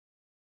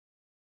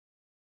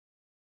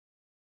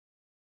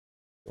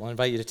I'll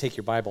invite you to take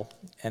your Bible,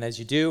 and as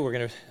you do, we're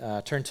going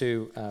to turn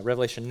to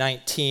Revelation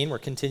 19. We're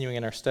continuing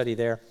in our study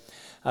there.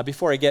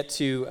 Before I get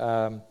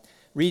to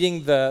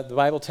reading the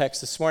Bible text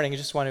this morning, I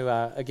just want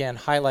to, again,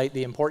 highlight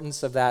the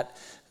importance of that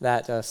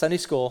Sunday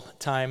school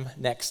time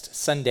next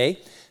Sunday,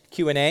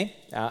 Q&A.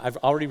 I've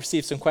already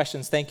received some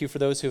questions. Thank you for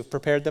those who have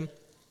prepared them.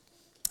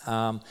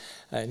 I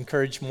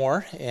encourage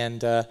more,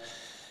 and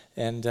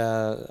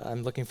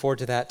I'm looking forward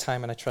to that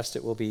time, and I trust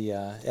it will be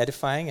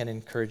edifying and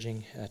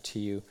encouraging to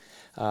you.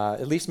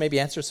 At least maybe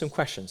answer some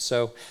questions.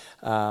 So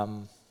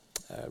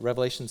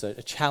Revelation's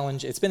a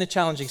challenge. It's been a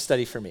challenging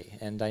study for me,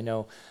 and I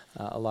know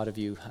a lot of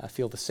you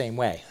feel the same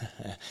way,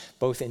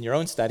 both in your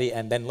own study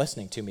and then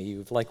listening to me.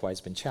 You've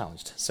likewise been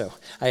challenged. So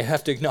I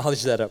have to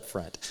acknowledge that up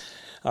front.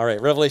 All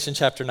right, Revelation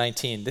chapter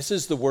 19. This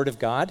is the Word of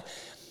God.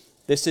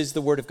 This is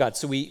the Word of God.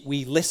 So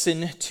we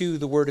listen to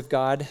the Word of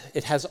God.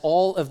 It has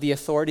all of the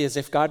authority as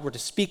if God were to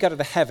speak out of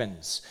the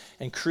heavens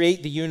and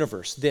create the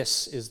universe.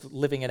 This is the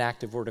living and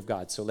active Word of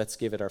God. So let's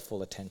give it our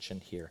full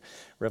attention here.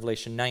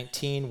 Revelation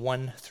 19,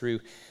 1 through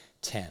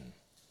 10.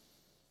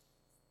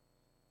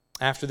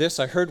 After this,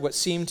 I heard what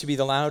seemed to be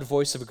the loud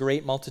voice of a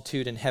great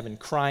multitude in heaven,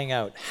 crying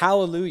out,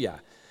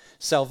 "Hallelujah!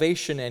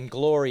 Salvation and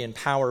glory and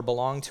power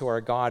belong to our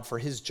God, for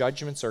his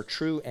judgments are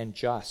true and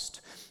just.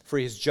 For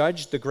he has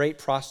judged the great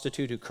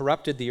prostitute who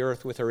corrupted the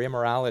earth with her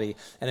immorality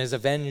and has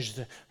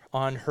avenged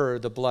on her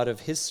the blood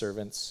of his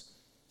servants."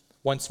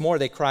 Once more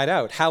they cried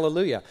out,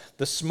 "Hallelujah!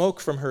 The smoke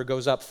from her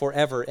goes up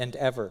forever and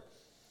ever."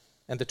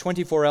 And the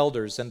 24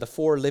 elders and the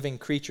 4 living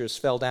creatures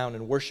fell down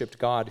and worshipped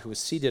God who was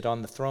seated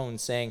on the throne,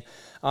 saying,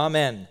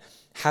 "Amen,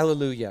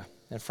 hallelujah."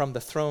 And from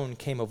the throne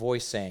came a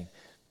voice saying,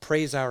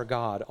 "Praise our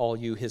God, all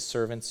you his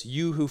servants,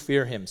 you who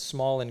fear him,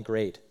 small and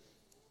great."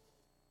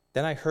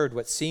 Then I heard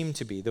what seemed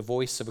to be the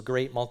voice of a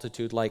great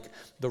multitude, like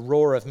the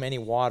roar of many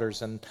waters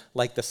and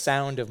like the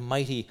sound of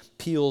mighty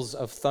peals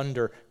of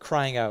thunder,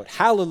 crying out,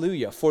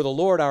 "Hallelujah, for the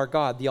Lord our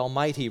God, the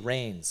Almighty,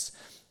 reigns.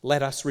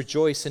 Let us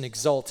rejoice and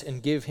exult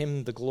and give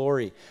him the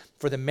glory.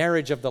 For the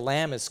marriage of the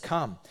Lamb is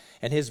come,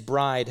 and his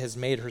bride has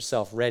made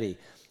herself ready.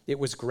 It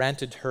was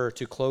granted her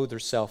to clothe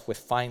herself with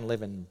fine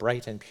linen,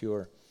 bright and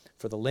pure,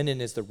 for the linen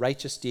is the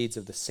righteous deeds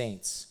of the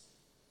saints."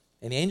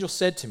 And the angel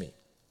said to me,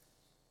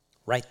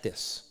 "Write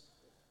this.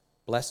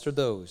 Blessed are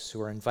those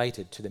who are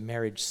invited to the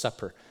marriage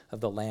supper of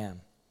the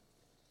Lamb."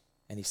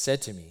 And he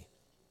said to me,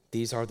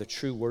 "These are the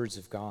true words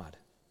of God."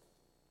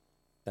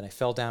 Then I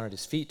fell down at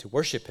his feet to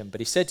worship him, but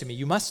he said to me,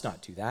 "You must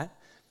not do that.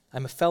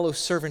 I'm a fellow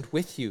servant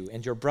with you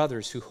and your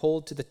brothers who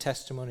hold to the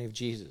testimony of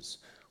Jesus.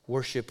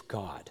 Worship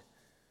God.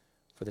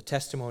 For the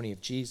testimony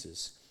of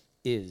Jesus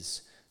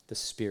is the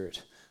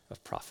spirit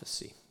of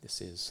prophecy."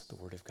 This is the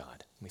word of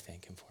God. We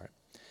thank him for it.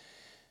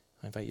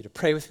 I invite you to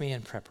pray with me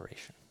in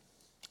preparation.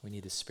 We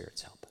need the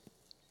Spirit's help.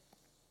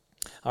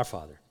 Our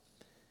Father,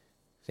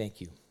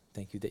 thank you.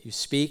 Thank you that you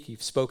speak.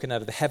 You've spoken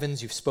out of the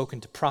heavens. You've spoken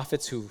to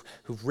prophets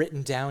who've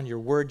written down your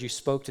word. You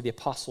spoke to the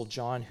Apostle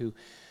John who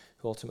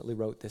ultimately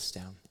wrote this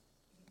down.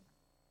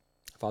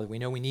 Father, we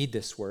know we need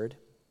this word.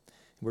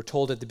 We're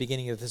told at the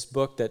beginning of this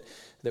book that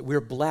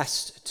we're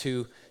blessed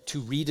to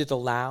read it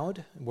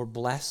aloud. We're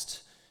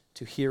blessed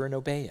to hear and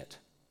obey it.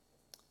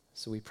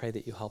 So we pray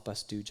that you help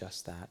us do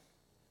just that.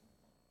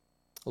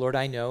 Lord,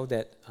 I know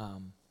that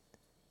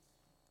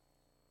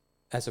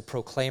as a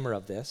proclaimer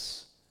of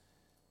this,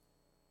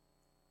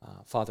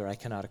 Father, I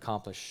cannot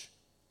accomplish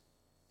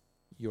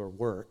your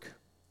work.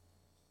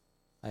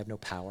 I have no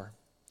power,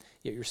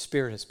 yet your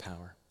Spirit has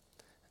power.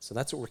 So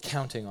that's what we're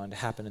counting on to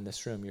happen in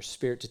this room, your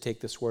Spirit to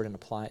take this word and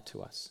apply it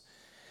to us.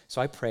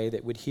 So I pray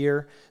that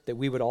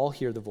we would all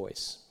hear the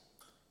voice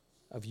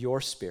of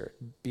your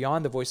Spirit,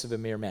 beyond the voice of a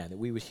mere man, that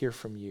we would hear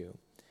from you,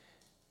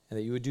 and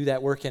that you would do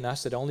that work in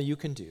us that only you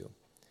can do,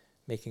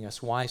 making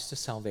us wise to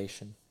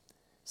salvation,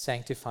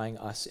 sanctifying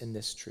us in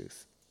this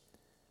truth,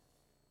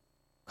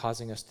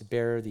 causing us to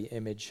bear the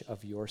image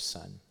of your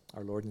Son,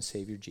 our Lord and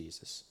Savior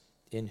Jesus,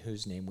 in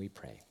whose name we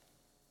pray.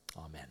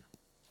 Amen.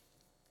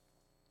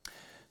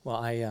 Well,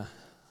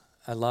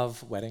 I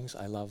love weddings.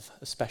 I love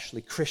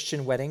especially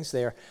Christian weddings.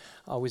 They're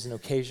always an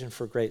occasion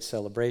for great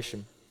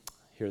celebration.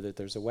 I hear that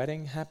there's a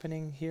wedding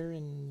happening here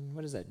in,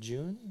 what is that,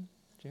 June?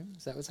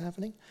 Is that what's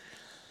happening?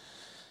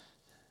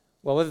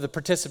 Well, whether the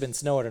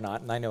participants know it or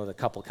not, and I know the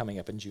couple coming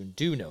up in June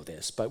do know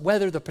this, but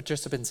whether the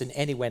participants in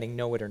any wedding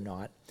know it or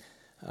not,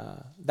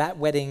 that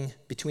wedding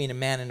between a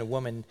man and a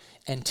woman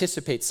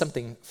anticipates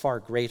something far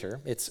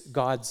greater. It's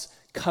God's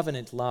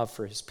covenant love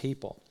for his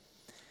people.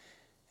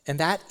 And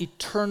that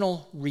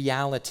eternal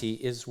reality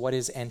is what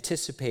is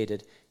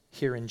anticipated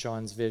here in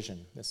John's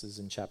vision. This is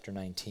in chapter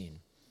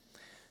 19.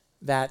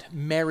 That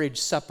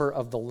marriage supper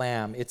of the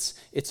Lamb,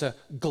 it's a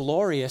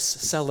glorious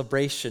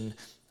celebration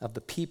of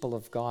the people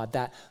of God,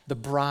 that the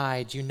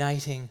bride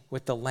uniting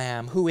with the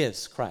Lamb, who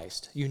is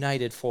Christ,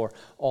 united for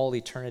all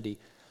eternity.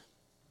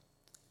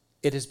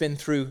 It has been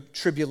through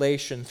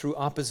tribulation, through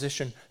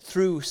opposition,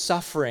 through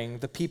suffering,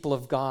 the people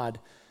of God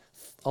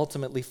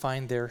ultimately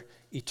find their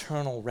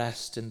eternal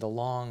rest in the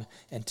long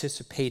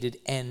anticipated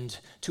end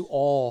to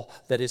all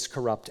that is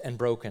corrupt and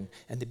broken,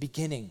 and the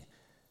beginning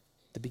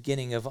the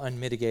beginning of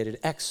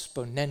unmitigated,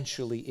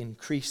 exponentially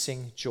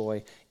increasing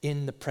joy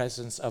in the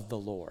presence of the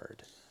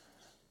Lord.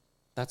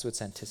 That's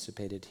what's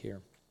anticipated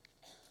here.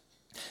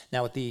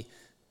 Now, with the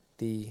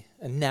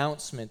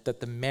announcement that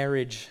the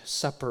marriage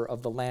supper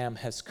of the Lamb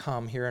has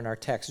come here in our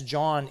text,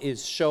 John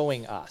is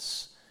showing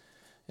us,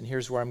 and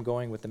here's where I'm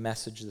going with the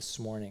message this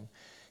morning.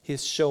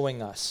 He's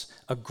showing us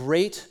a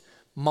great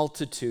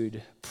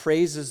multitude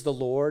praises the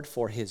Lord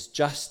for his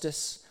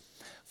justice,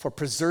 for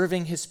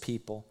preserving his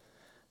people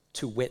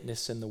to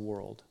witness in the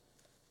world.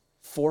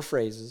 4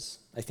 phrases.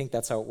 I think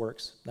that's how it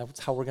works. That's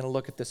how we're going to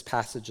look at this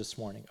passage this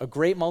morning. A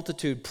great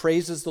multitude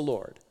praises the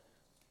Lord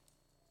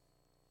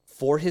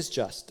for his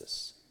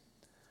justice,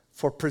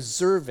 for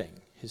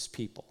preserving his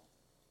people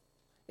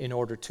in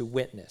order to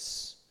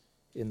witness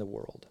in the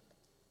world.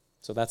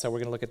 So that's how we're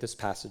going to look at this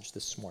passage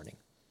this morning.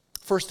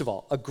 First of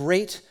all, a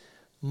great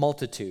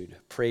multitude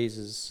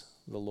praises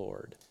the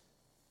Lord.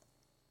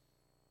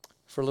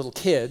 For little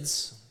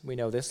kids, we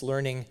know this,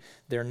 learning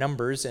their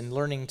numbers and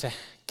learning to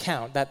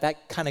count,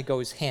 that kind of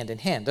goes hand in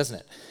hand, doesn't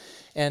it?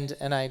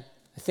 And I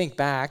think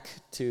back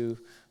to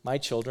my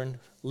children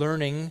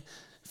learning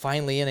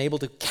finally and able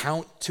to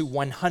count to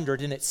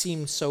 100, and it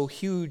seemed so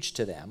huge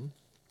to them.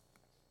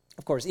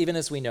 Of course, even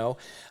as we know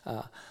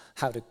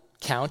how to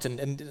count,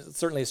 and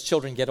certainly as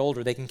children get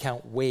older, they can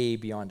count way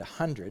beyond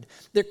 100.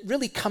 There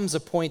really comes a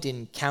point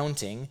in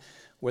counting,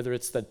 whether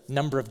it's the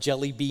number of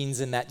jelly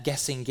beans in that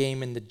guessing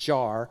game in the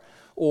jar,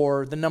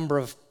 or the number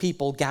of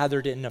people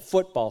gathered in a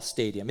football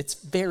stadium. It's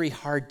very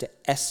hard to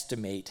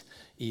estimate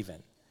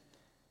even.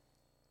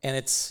 And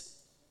it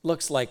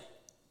looks like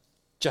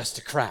just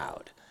a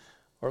crowd,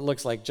 or it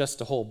looks like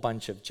just a whole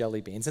bunch of jelly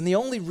beans. And the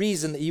only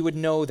reason that you would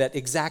know that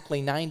exactly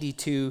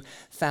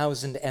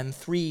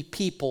 92,003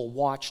 people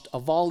watched a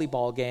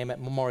volleyball game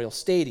at Memorial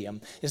Stadium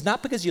is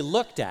not because you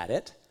looked at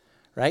it,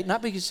 right?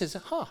 Not because you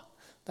said,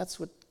 that's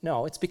what,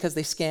 no, it's because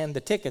they scanned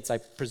the tickets,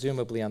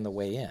 presumably on the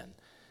way in.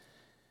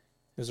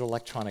 It was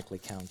electronically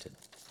counted.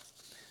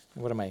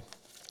 What am I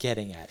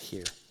getting at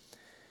here?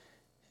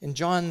 In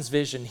John's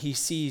vision, he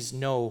sees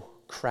no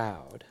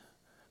crowd,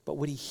 but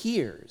what he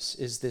hears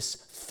is this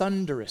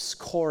thunderous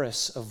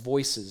chorus of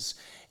voices,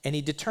 and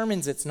he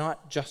determines it's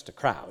not just a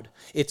crowd,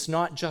 it's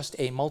not just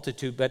a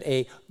multitude, but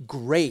a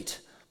great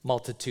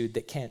multitude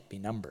that can't be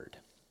numbered.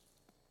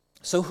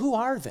 So who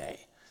are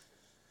they?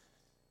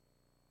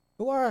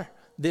 Who are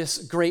this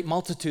great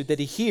multitude that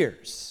he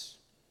hears?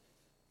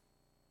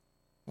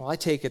 Well, I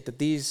take it that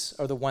these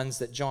are the ones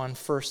that John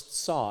first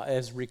saw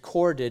as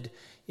recorded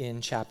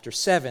in chapter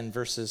 7,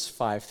 verses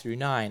 5 through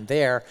 9.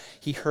 There,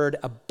 he heard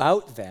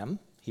about them.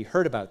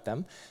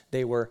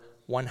 They were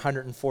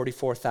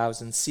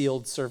 144,000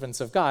 sealed servants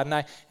of God.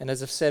 And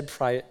as I've said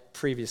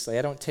previously,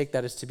 I don't take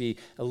that as to be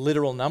a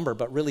literal number,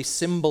 but really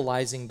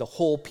symbolizing the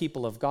whole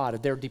people of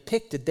God. They're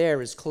depicted there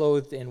as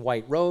clothed in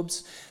white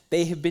robes.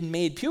 They have been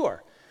made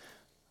pure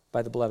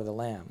by the blood of the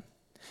Lamb.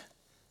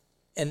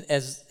 And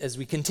as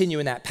we continue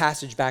in that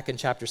passage back in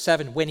chapter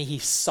 7, when he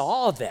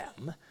saw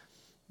them,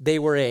 they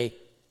were a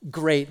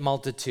great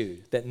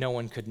multitude that no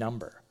one could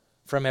number,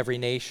 from every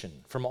nation,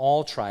 from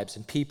all tribes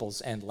and peoples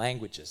and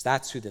languages.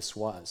 That's who this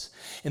was.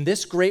 And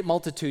this great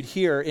multitude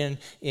here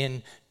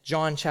in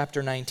John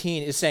chapter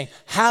 19 is saying,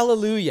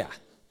 hallelujah.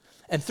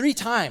 And 3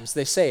 times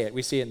they say it.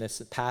 We see it in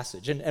this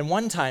passage. And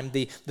one time,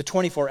 the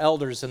 24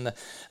 elders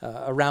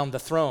around the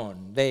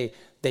throne, they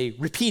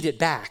repeat it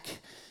back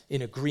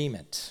in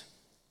agreement.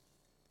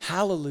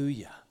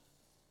 Hallelujah.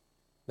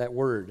 That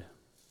word,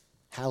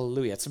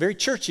 hallelujah. It's a very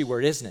churchy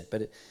word, isn't it?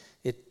 But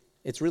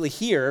it's really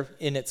here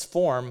in its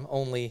form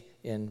only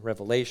in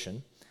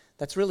Revelation.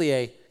 That's really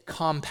a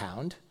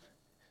compound.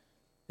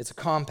 It's a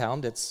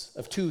compound. It's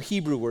of 2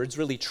 Hebrew words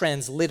really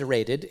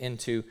transliterated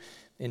into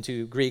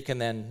Greek and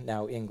then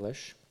now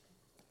English.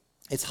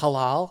 It's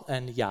halal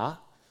and Yah.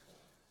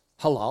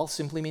 Halal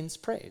simply means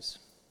praise.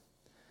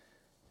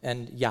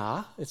 And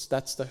Yah,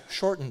 that's the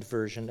shortened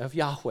version of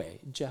Yahweh,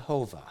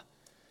 Jehovah,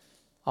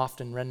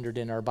 often rendered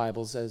in our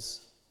Bibles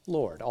as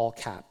Lord, all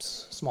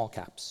caps, small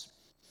caps.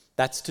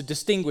 That's to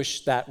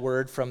distinguish that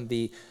word from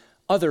the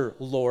other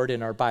Lord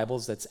in our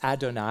Bibles, that's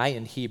Adonai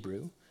in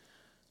Hebrew,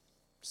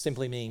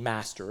 simply meaning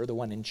master, or the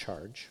one in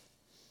charge.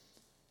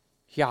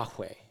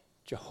 Yahweh,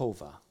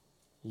 Jehovah,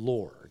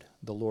 Lord,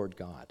 the Lord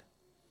God.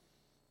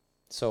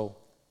 So,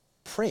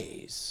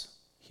 praise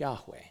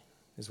Yahweh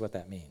is what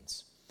that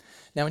means.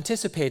 Now,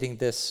 anticipating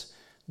this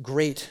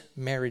great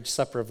marriage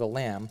supper of the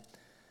Lamb,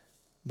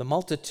 the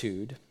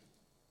multitude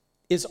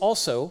is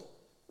also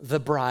the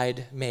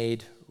bride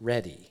made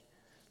ready.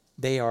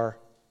 They are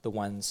the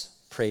ones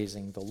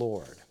praising the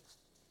Lord.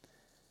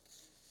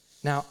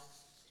 Now,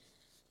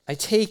 I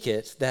take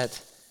it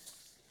that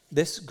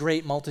this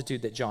great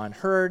multitude that John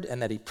heard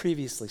and that he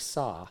previously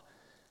saw,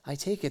 I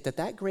take it that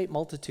that great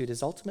multitude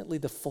is ultimately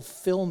the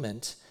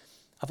fulfillment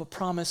of a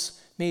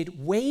promise made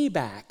way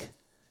back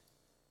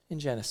in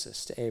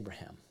Genesis to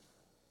Abraham.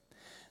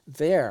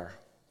 There,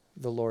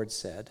 the Lord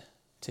said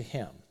to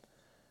him,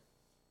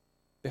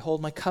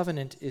 "Behold, my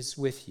covenant is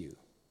with you.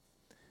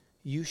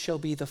 You shall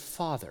be the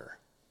father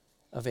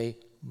of a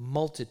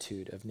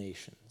multitude of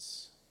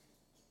nations.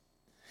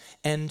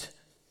 And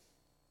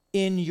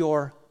in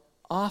your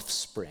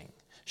offspring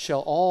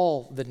shall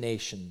all the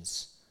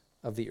nations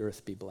of the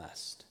earth be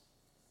blessed.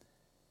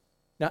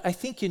 Now, I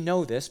think you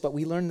know this, but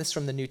we learn this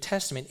from the New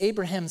Testament.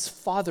 Abraham's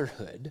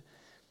fatherhood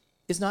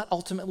is not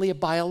ultimately a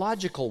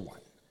biological one.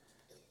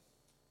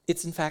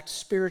 It's in fact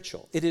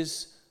spiritual. It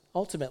is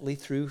ultimately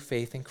through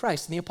faith in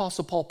Christ. And the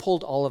Apostle Paul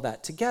pulled all of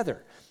that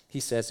together. He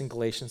says in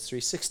Galatians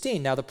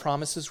 3:16, now the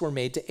promises were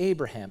made to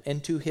Abraham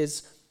and to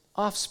his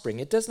offspring.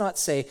 It does not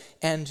say,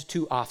 and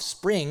to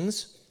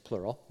offsprings,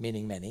 plural,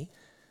 meaning many,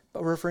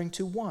 but referring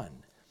to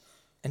one,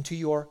 and to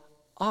your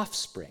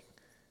offspring,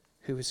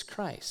 who is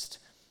Christ.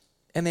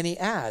 And then he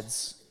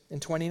adds in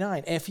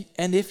 29,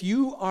 and if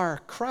you are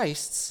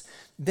Christ's,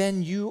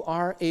 then you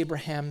are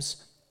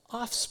Abraham's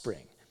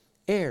offspring,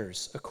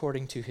 heirs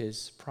according to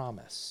his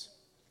promise.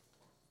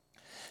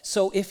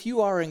 So if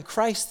you are in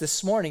Christ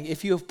this morning,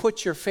 if you have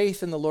put your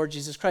faith in the Lord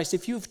Jesus Christ,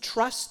 if you've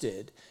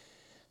trusted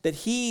that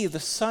he, the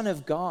Son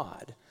of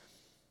God,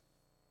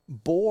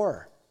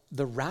 bore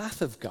the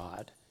wrath of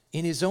God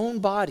in his own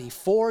body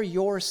for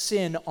your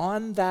sin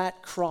on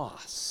that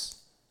cross,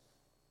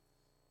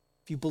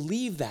 if you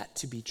believe that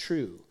to be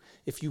true,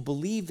 if you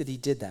believe that he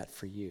did that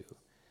for you,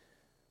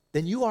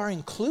 then you are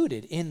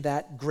included in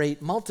that great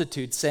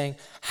multitude saying,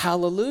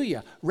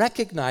 hallelujah,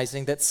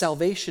 recognizing that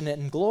salvation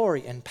and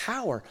glory and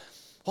power,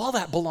 all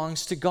that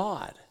belongs to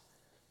God.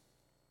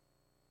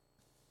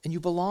 And you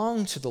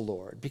belong to the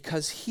Lord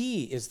because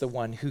he is the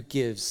one who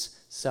gives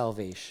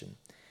salvation.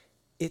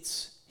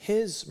 It's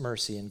his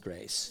mercy and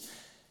grace.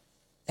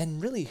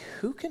 And really,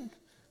 who can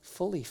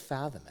fully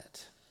fathom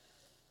it?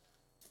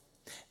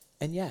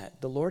 And yet,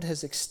 the Lord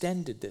has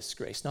extended this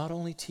grace, not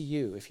only to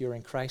you, if you're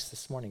in Christ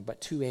this morning, but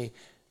to a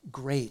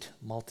great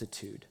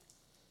multitude.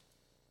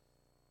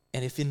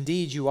 And if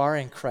indeed you are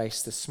in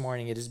Christ this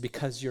morning, it is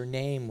because your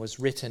name was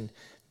written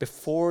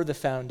before the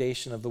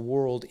foundation of the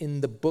world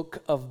in the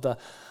book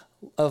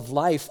of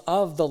life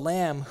of the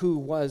Lamb who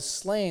was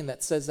slain.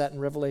 That says that in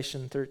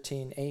Revelation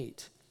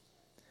 13:8.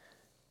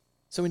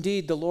 So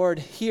indeed, the Lord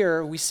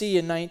here, we see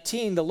in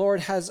 19, the Lord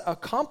has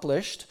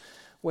accomplished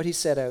what he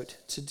set out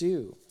to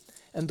do.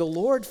 And the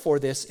Lord for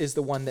this is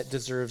the one that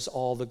deserves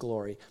all the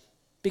glory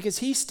because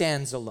he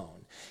stands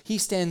alone. He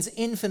stands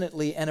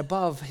infinitely and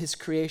above his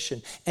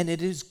creation, and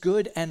it is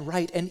good and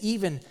right and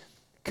even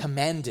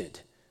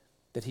commanded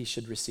that he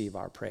should receive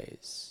our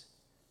praise.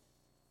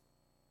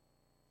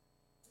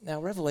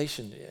 Now,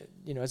 Revelation,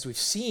 as we've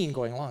seen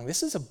going along,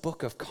 this is a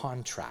book of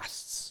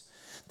contrasts.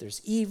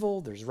 There's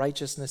evil, there's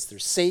righteousness,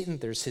 there's Satan,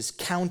 there's his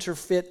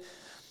counterfeit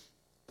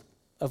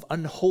of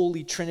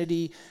unholy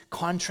Trinity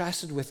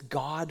contrasted with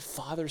God,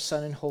 Father,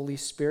 Son, and Holy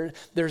Spirit.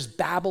 There's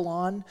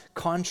Babylon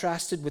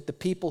contrasted with the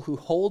people who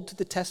hold to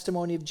the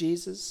testimony of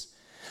Jesus.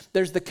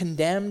 There's the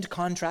condemned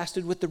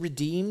contrasted with the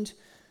redeemed.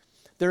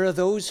 There are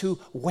those who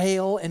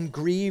wail and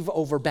grieve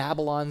over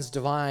Babylon's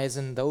demise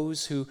and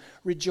those who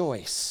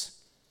rejoice.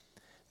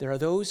 There are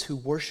those who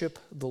worship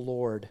the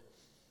Lord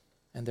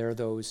and there are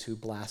those who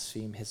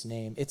blaspheme his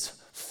name.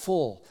 It's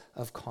full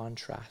of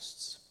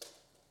contrasts.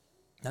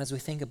 And as we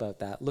think about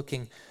that,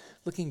 looking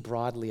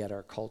broadly at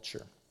our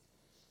culture,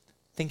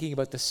 thinking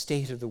about the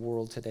state of the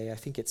world today, I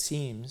think it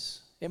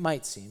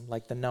might seem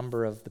like the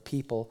number of the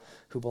people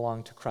who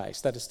belong to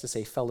Christ, that is to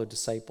say, fellow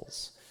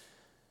disciples,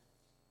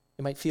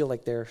 it might feel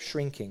like they're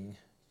shrinking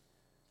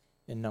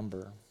in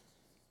number.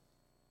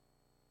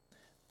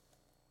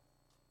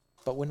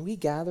 But when we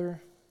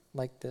gather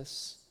like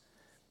this,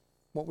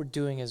 what we're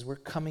doing is we're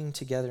coming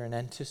together in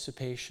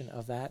anticipation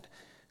of that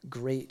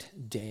great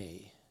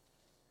day.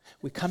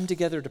 We come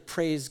together to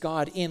praise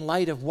God in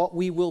light of what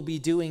we will be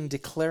doing,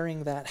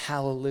 declaring that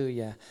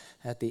hallelujah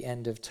at the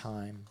end of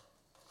time.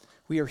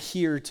 We are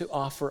here to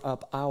offer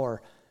up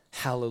our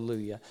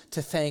hallelujah,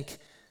 to thank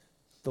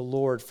the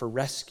Lord for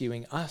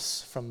rescuing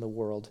us from the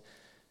world,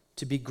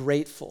 to be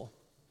grateful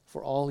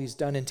for all he's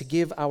done, and to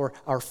give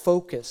our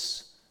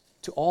focus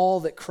to all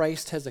that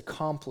Christ has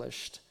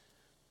accomplished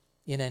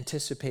in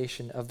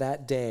anticipation of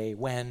that day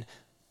when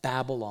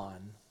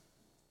Babylon,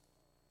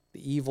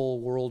 the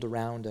evil world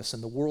around us,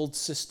 and the world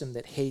system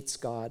that hates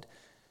God,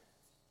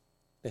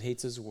 that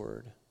hates his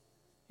word,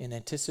 in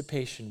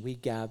anticipation we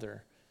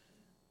gather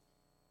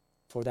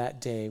for that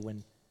day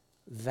when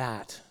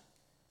that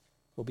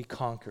will be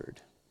conquered,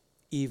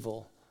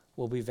 evil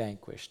will be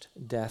vanquished,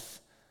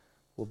 death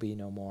will be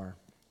no more.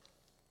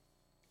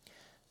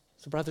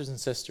 So brothers and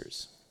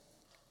sisters,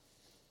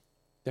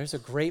 there's a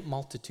great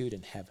multitude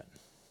in heaven.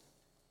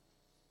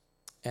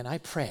 And I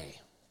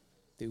pray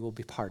that you will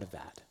be part of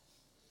that.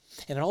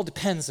 And it all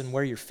depends on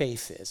where your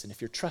faith is. And if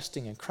you're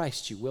trusting in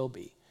Christ, you will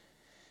be.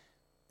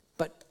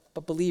 But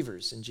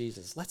believers in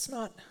Jesus, let's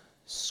not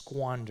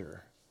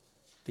squander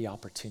the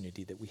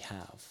opportunity that we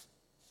have.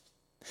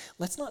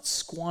 Let's not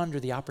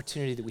squander the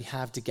opportunity that we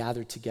have to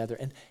gather together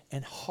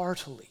and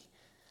heartily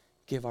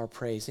give our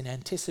praise in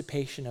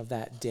anticipation of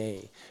that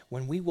day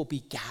when we will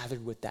be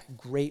gathered with that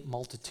great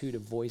multitude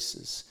of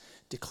voices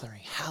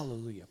declaring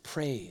hallelujah,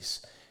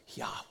 praise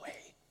Yahweh.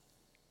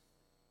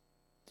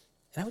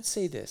 And I would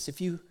say this, if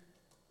you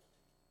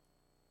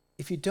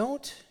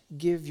don't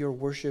give your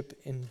worship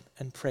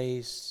and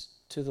praise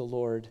to the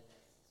Lord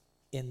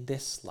in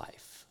this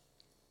life,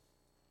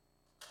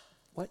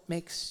 what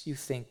makes you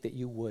think that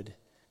you would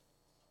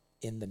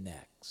in the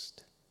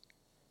next?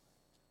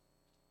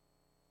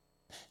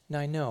 Now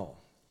I know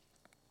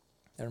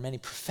there are many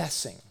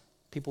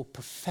people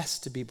profess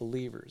to be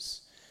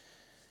believers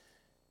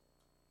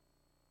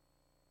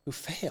who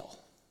fail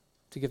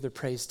to give their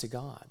praise to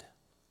God.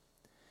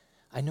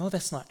 I know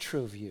that's not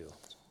true of you.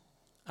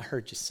 I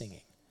heard you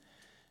singing,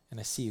 and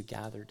I see you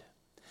gathered.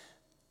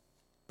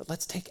 But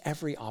let's take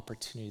every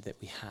opportunity that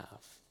we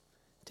have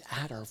to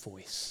add our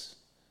voice,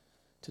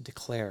 to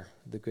declare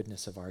the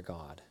goodness of our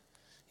God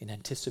in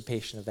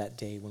anticipation of that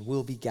day when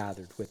we'll be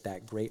gathered with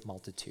that great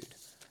multitude.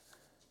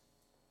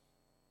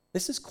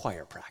 This is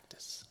choir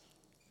practice.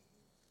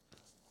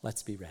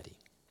 Let's be ready.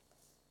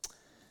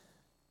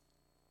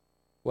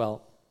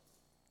 Well,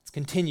 let's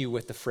continue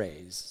with the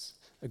phrase.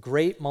 A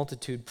great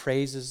multitude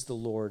praises the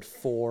Lord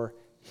for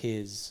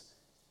his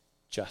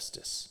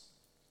justice.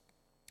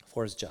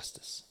 For his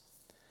justice.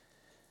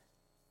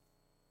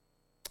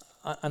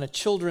 On a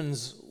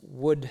children's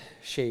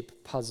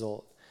wood-shaped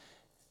puzzle,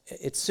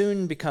 it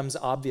soon becomes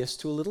obvious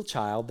to a little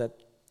child that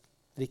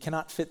he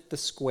cannot fit the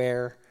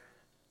square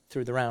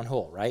through the round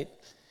hole, right?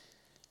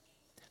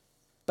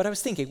 But I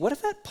was thinking, what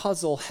if that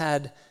puzzle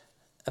had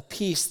a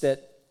piece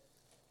that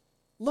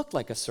looked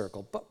like a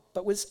circle,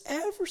 but was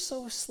ever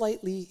so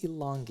slightly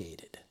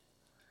elongated?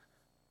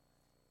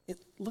 It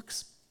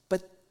looks,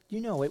 but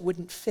it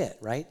wouldn't fit,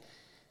 right?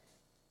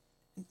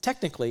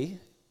 Technically,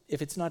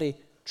 if it's not a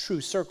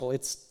true circle,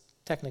 it's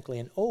technically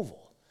an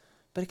oval,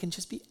 but it can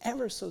just be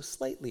ever so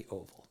slightly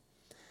oval.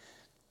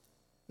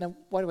 Now,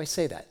 why do I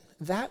say that?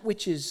 That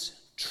which is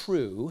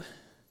true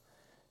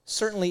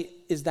certainly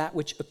is that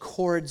which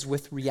accords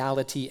with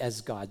reality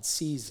as God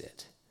sees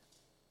it.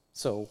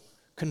 So,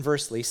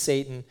 conversely,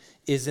 Satan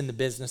is in the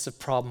business of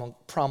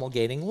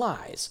promulgating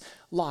lies.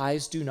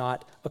 Lies do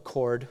not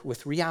accord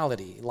with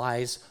reality.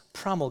 Lies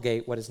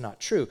promulgate what is not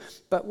true.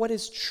 But what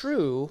is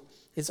true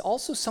is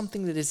also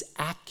something that is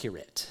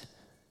accurate.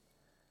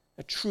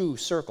 A true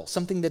circle,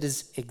 something that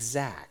is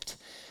exact.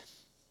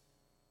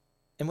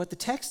 And what the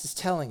text is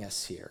telling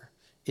us here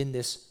in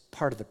this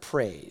part of the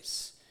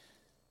praise,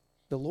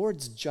 the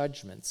Lord's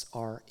judgments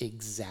are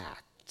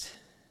exact.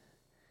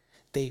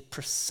 They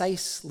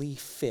precisely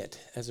fit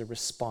as a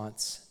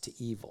response to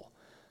evil,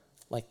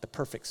 like the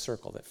perfect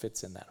circle that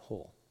fits in that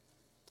hole.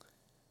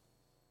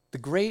 The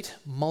great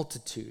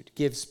multitude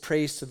gives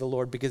praise to the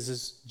Lord because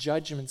his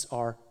judgments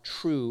are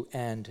true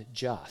and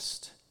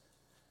just.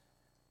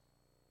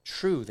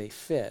 True, they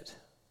fit.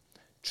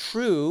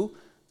 True,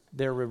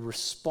 they're a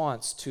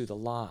response to the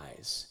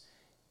lies.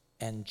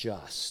 And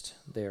just,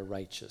 they're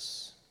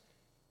righteous.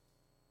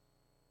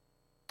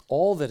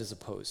 All that is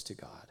opposed to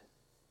God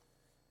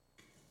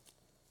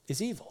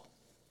is evil.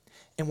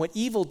 And what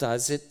evil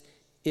does,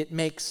 it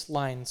makes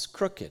lines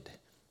crooked.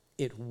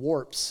 It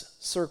warps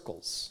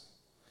circles.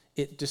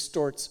 It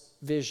distorts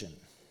vision.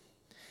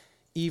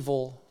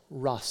 Evil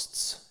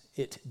rusts.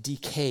 It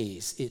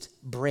decays. It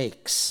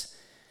breaks.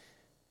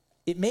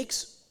 It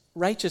makes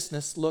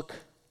righteousness look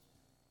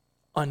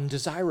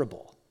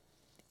undesirable.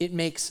 It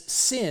makes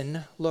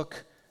sin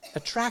look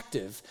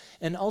attractive.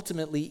 And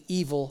ultimately,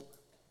 evil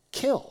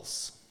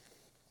kills.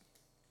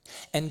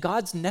 And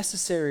God's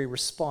necessary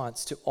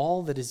response to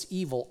all that is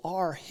evil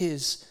are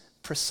his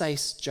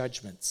precise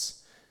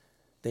judgments.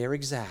 They are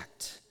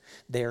exact.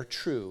 They are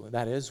true.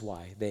 That is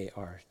why they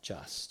are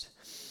just.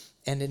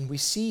 And then we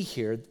see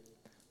here,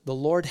 the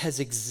Lord has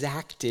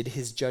exacted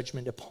his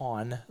judgment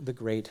upon the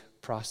great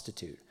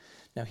prostitute.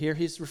 Now here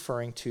he's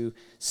referring to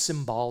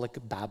symbolic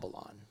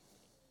Babylon.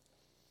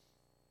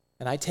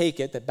 And I take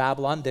it that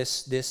Babylon,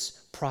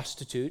 this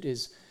prostitute,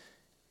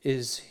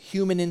 is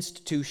human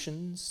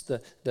institutions,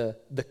 the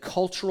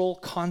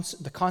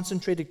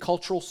concentrated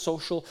cultural,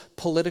 social,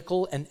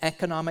 political, and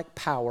economic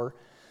power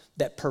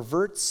that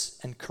perverts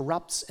and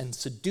corrupts and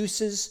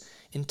seduces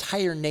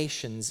entire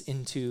nations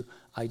into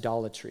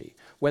idolatry.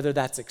 Whether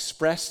that's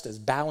expressed as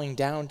bowing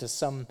down to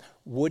some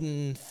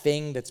wooden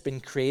thing that's been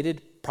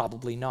created,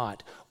 probably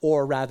not.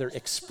 Or rather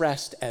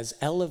expressed as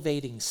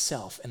elevating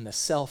self and the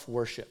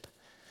self-worship,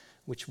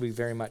 which we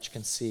very much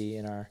can see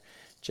in our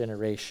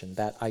generation,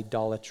 that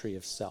idolatry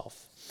of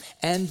self.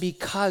 And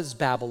because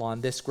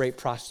Babylon, this great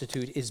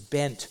prostitute, is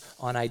bent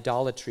on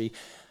idolatry,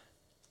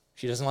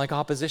 she doesn't like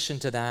opposition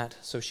to that,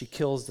 so she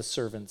kills the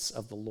servants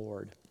of the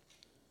Lord.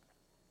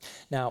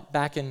 Now,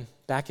 back in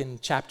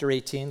chapter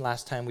 18,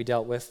 last time we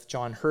dealt with,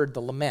 John heard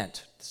the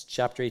lament. This is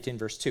chapter 18,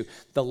 verse 2.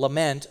 The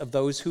lament of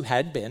those who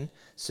had been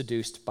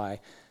seduced by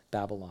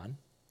Babylon.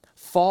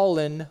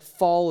 Fallen,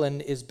 fallen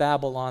is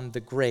Babylon the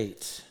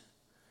Great.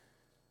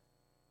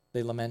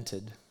 They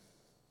lamented.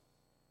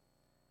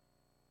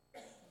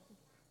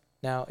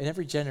 Now, in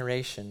every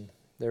generation,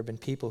 there have been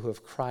people who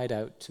have cried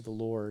out to the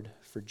Lord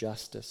for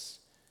justice.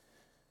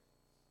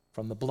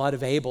 From the blood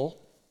of Abel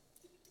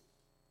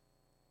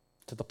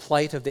to the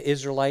plight of the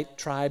Israelite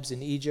tribes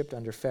in Egypt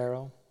under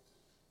Pharaoh,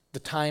 the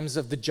times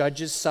of the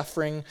judges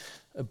suffering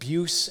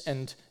abuse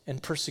and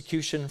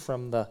persecution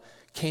from the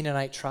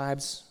Canaanite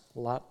tribes,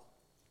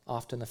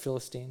 often the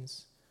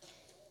Philistines,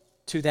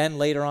 to then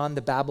later on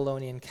the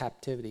Babylonian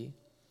captivity.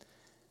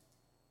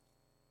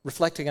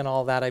 Reflecting on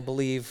all that, I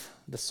believe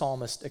the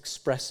psalmist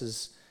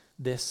expresses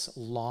this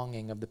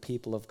longing of the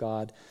people of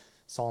God.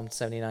 Psalm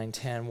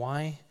 79:10,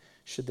 why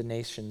should the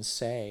nations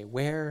say,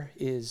 where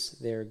is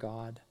their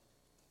God?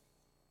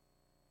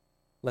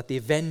 Let the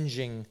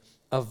avenging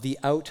of the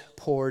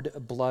outpoured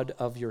blood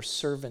of your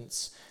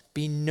servants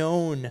be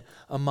known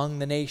among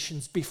the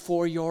nations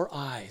before your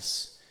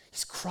eyes.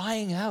 He's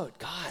crying out,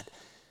 God,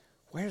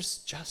 where's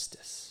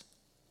justice?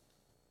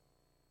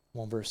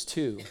 Well, verse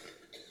 2,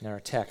 in our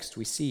text,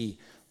 we see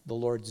the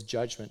Lord's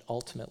judgment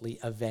ultimately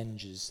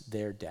avenges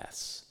their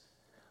deaths.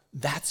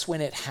 That's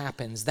when it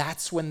happens.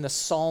 That's when the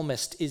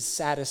psalmist is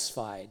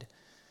satisfied.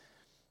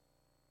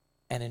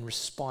 And in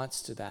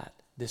response to that,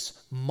 this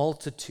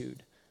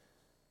multitude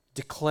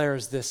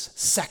declares this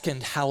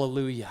second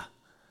hallelujah.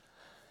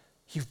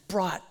 You've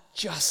brought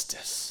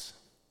justice.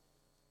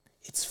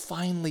 It's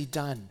finally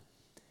done.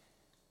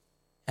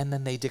 And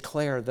then they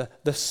declare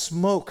the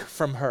smoke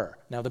from her,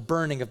 now the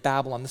burning of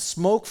Babylon, the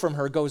smoke from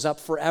her goes up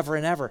forever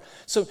and ever.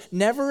 So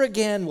never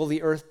again will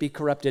the earth be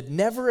corrupted.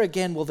 Never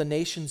again will the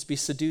nations be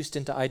seduced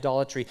into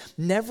idolatry.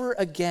 Never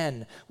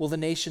again will the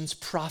nations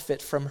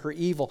profit from her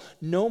evil.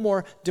 No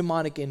more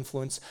demonic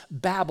influence.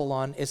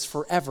 Babylon is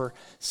forever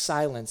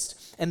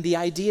silenced. And the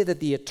idea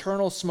that the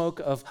eternal smoke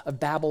of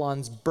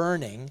Babylon's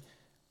burning,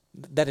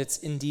 that it's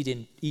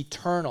indeed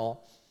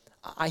eternal,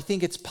 I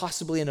think it's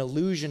possibly an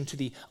allusion to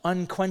the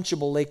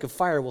unquenchable lake of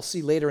fire we'll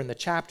see later in the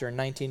chapter in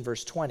 19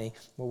 verse 20.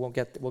 We'll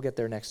get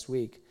there next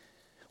week.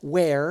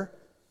 Where,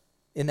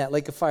 in that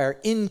lake of fire,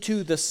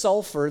 into the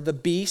sulfur, the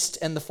beast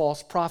and the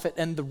false prophet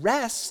and the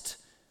rest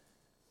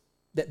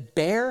that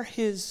bear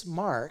his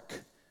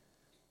mark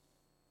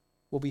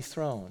will be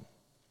thrown.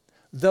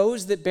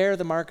 Those that bear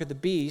the mark of the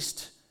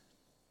beast,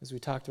 as we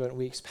talked about in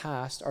weeks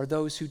past, are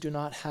those who do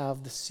not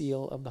have the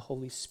seal of the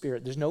Holy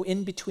Spirit. There's no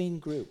in-between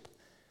group.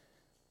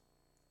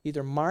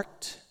 Either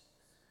marked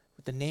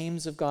with the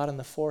names of God on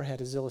the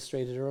forehead as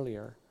illustrated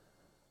earlier,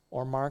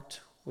 or marked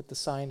with the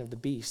sign of the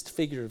beast,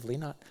 figuratively,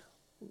 not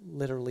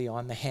literally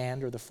on the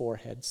hand or the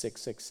forehead,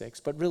 666,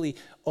 but really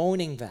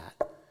owning that,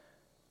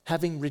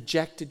 having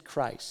rejected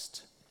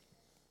Christ.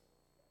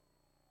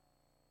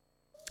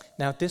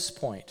 Now at this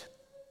point,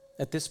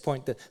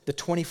 the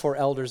 24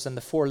 elders and the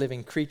 4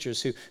 living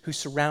creatures who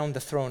surround the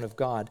throne of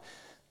God,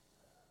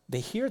 they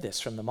hear this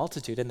from the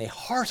multitude and they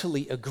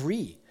heartily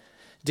agree,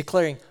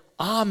 declaring,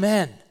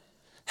 Amen.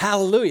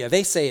 Hallelujah.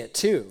 They say it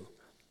too.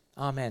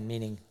 Amen,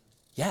 meaning,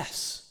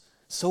 yes,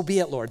 so be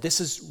it, Lord. This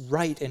is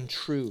right and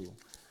true.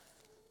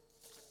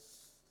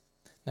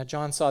 Now,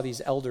 John saw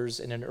these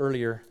elders in an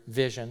earlier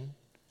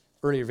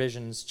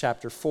visions,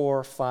 chapter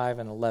 4, 5,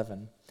 and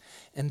 11.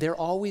 And they're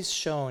always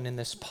shown in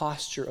this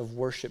posture of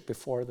worship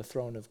before the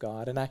throne of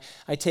God. And I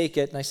take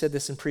it, and I said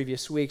this in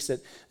previous weeks,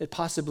 that it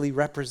possibly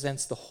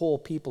represents the whole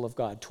people of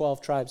God.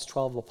 12 tribes,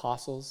 12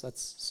 apostles.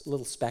 That's a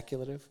little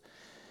speculative.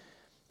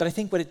 But I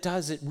think what it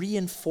does, it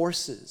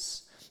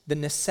reinforces the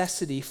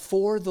necessity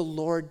for the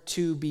Lord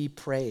to be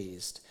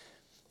praised.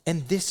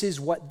 And this is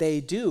what they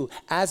do.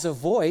 As a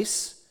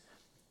voice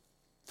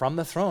from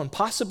the throne,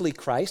 possibly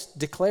Christ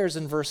declares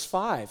in verse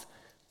 5,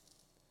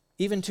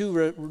 even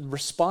to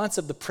response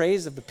of the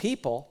praise of the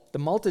people, the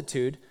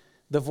multitude,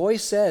 the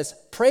voice says,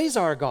 praise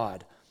our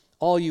God,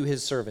 all you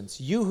his servants,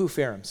 you who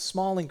fear him,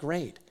 small and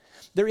great.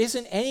 There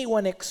isn't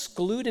anyone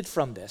excluded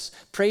from this.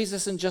 Praise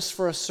isn't just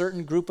for a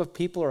certain group of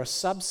people or a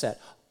subset.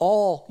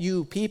 All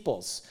you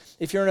peoples.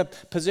 If you're in a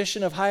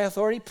position of high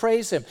authority,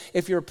 praise him.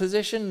 If you're in a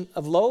position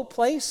of low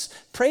place,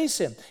 praise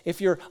him.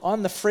 If you're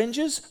on the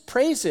fringes,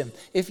 praise him.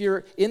 If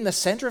you're in the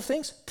center of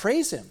things,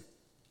 praise him.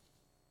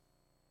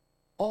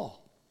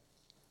 All.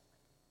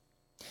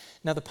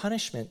 Now the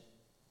punishment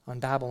on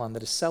Babylon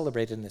that is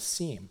celebrated in this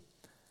theme,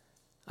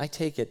 I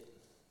take it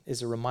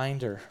is a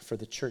reminder for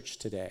the church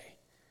today.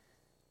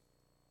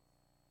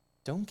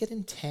 Don't get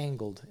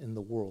entangled in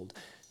the world.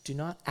 Do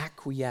not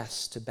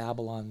acquiesce to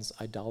Babylon's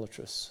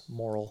idolatrous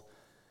moral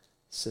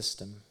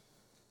system.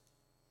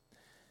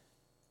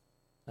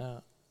 I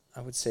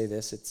would say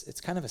this,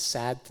 it's kind of a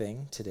sad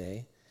thing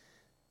today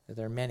that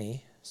there are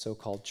many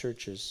so-called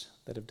churches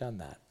that have done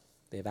that.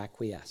 They've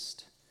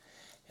acquiesced.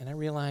 And I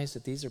realize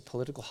that these are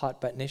political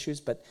hot-button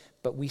issues, but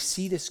we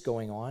see this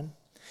going on.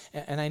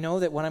 And I know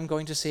that what I'm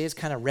going to say is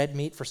kind of red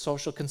meat for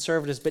social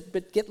conservatives, but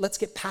let's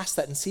get past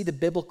that and see the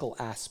biblical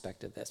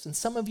aspect of this. And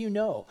some of you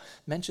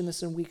mentioned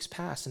this in weeks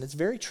past, and it's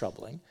very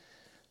troubling,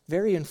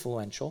 very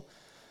influential.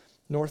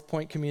 North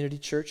Point Community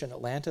Church in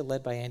Atlanta,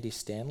 led by Andy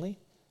Stanley.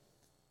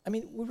 I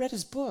mean, we read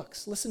his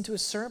books, listened to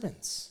his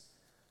sermons.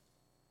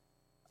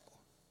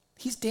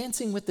 He's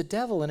dancing with the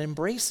devil and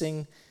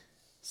embracing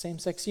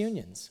same-sex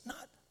unions.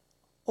 Not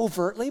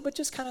overtly, but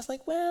just kind of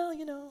like, well,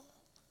 you know.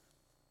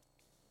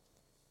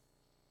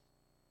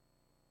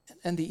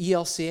 And the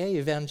ELCA,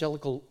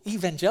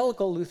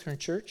 Evangelical Lutheran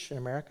Church in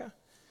America,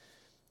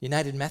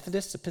 United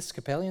Methodists,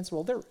 Episcopalians,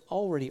 well, they're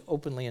already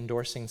openly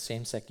endorsing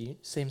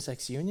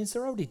same-sex unions.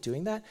 They're already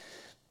doing that.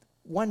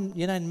 One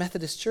United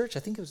Methodist church, I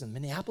think it was in the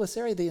Minneapolis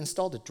area, they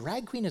installed a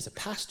drag queen as a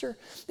pastor.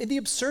 And the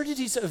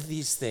absurdities of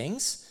these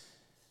things,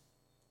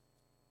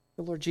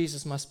 the Lord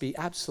Jesus must be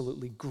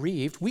absolutely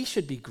grieved. We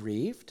should be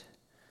grieved.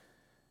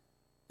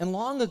 And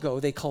long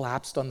ago, they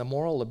collapsed on the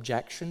moral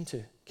objection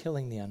to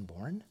killing the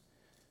unborn.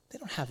 They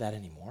don't have that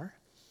anymore.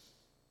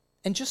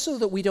 And just so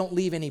that we don't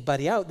leave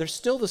anybody out, there's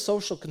still the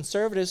social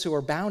conservatives who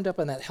are bound up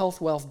in that health,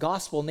 wealth,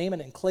 gospel, name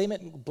it and claim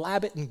it and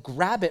blab it and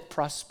grab it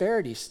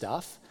prosperity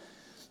stuff,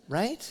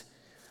 right?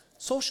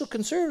 Social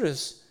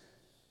conservatives,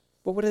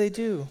 but what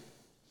do?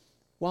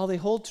 While they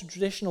hold to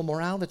traditional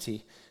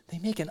morality, they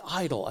make an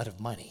idol out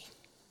of money.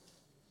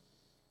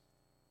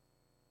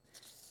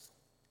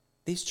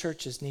 These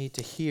churches need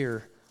to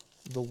hear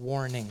the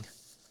warning.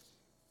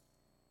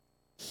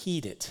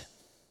 Heed it.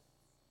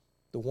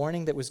 The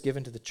warning that was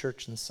given to the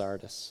church in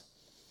Sardis,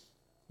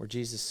 where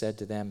Jesus said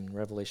to them in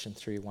Revelation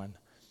 3:1,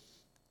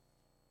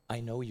 I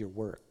know your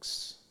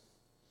works.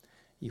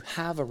 You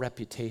have a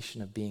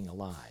reputation of being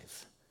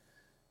alive,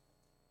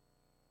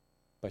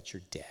 but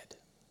you're dead.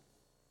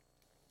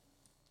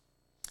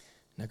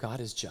 Now God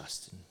is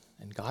just,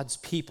 and God's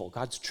people,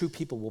 God's true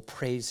people will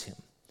praise him.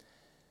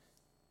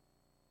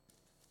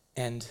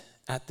 And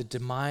at the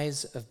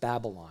demise of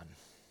Babylon,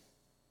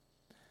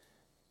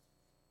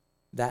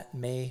 that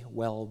may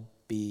well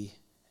be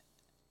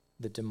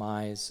the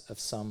demise of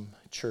some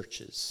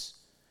churches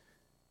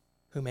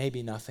who may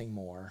be nothing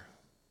more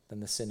than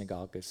the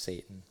synagogue of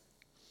Satan.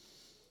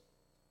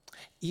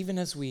 Even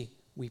as we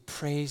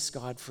praise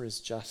God for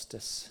his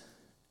justice,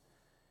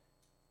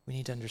 we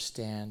need to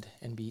understand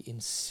and be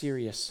in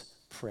serious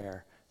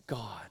prayer.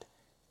 God,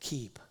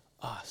 keep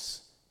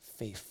us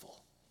faithful.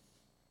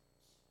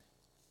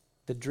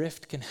 The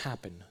drift can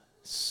happen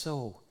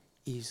so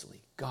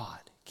easily. God,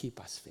 keep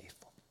us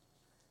faithful.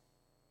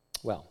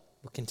 Well,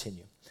 we'll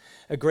continue.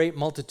 A great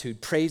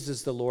multitude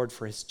praises the Lord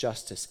for his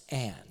justice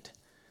and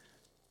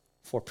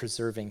for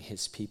preserving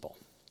his people.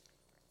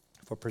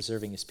 For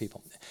preserving his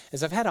people.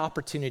 As I've had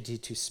opportunity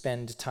to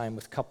spend time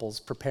with couples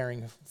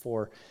preparing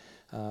for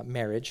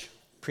marriage,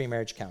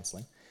 pre-marriage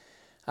counseling,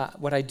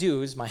 what I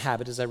do is my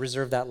habit is I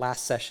reserve that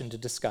last session to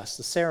discuss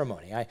the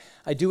ceremony.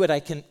 I do what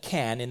I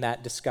can in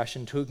that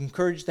discussion to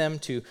encourage them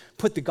to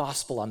put the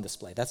gospel on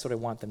display. That's what I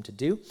want them to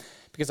do,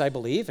 because I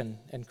believe,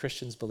 and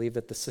Christians believe,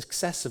 that the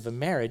success of a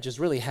marriage is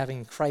really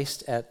having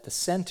Christ at the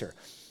center.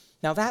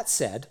 Now that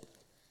said,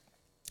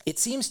 it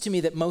seems to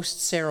me that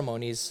most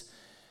ceremonies,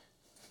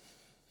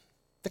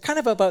 they're kind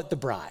of about the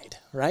bride,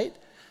 right?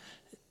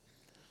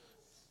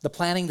 The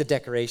planning, the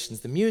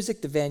decorations, the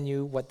music, the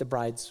venue, what the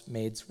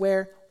bridesmaids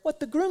wear, what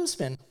the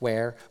groomsmen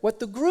wear, what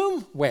the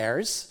groom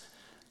wears.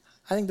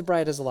 I think the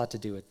bride has a lot to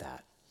do with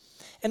that.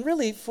 And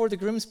really, for the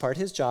groom's part,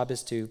 his job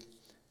is to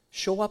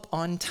show up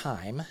on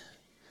time,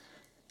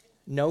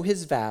 know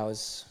his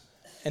vows,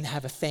 and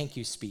have a thank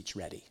you speech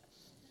ready.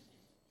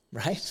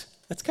 Right?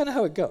 That's kind of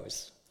how it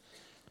goes.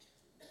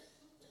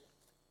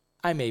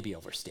 I may be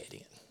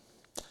overstating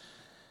it.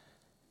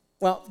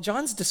 Well,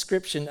 John's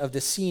description of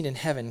the scene in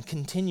heaven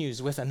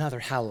continues with another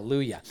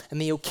hallelujah.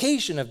 And the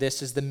occasion of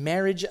this is the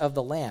marriage of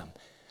the Lamb.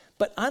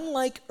 But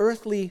unlike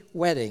earthly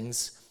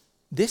weddings,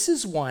 this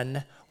is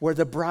one where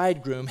the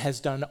bridegroom has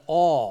done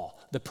all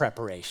the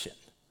preparation.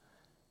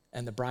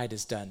 And the bride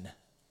is done.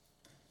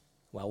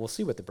 Well, we'll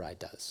see what the bride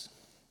does.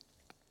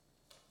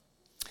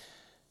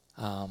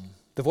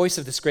 The voice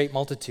of this great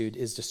multitude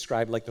is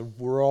described like the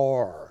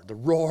roar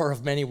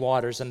of many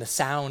waters and the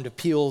sound of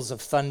peals of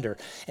thunder.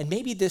 And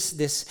maybe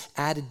this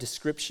added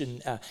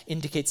description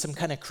indicates some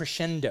kind of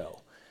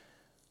crescendo.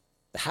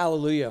 The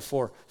hallelujah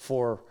for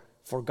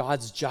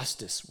God's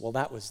justice. Well,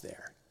 that was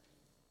there.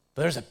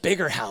 But there's a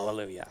bigger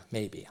hallelujah,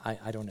 maybe.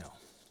 I don't know.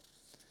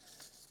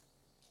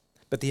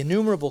 But the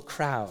innumerable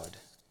crowd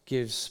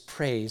gives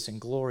praise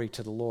and glory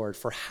to the Lord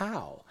for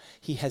how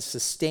he has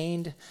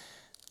sustained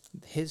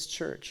his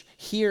church,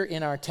 here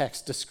in our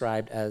text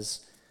described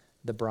as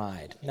the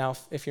bride. Now,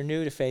 if you're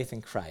new to faith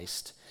in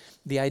Christ,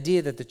 the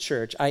idea that the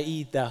church,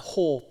 i.e. the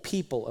whole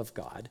people of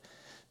God,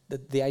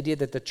 the idea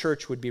that the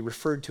church would be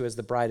referred to as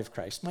the bride of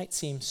Christ might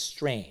seem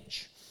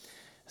strange.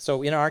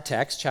 So in our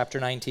text, chapter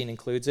 19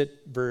 includes it,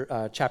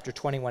 chapter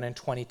 21 and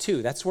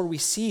 22. That's where we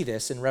see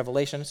this in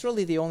Revelation. It's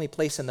really the only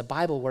place in the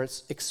Bible where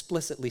it's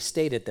explicitly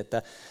stated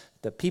that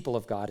the people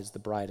of God is the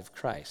bride of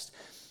Christ.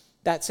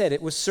 That said,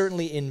 it was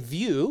certainly in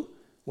view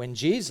when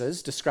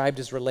Jesus described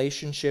his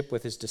relationship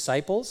with his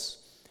disciples,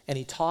 and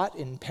he taught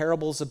in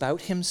parables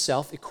about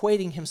himself,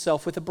 equating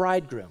himself with a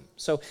bridegroom.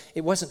 So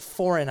it wasn't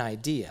foreign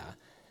idea.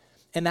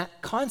 And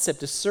that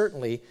concept is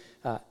certainly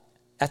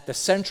at the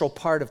central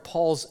part of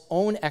Paul's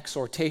own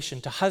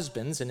exhortation to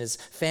husbands in his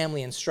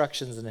family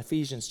instructions in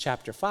Ephesians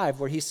chapter 5,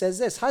 where he says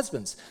this: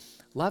 husbands,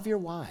 love your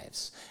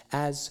wives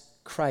as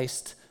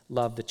Christ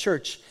loved the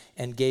church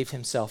and gave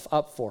himself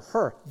up for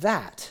her,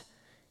 that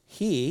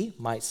he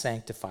might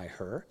sanctify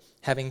her,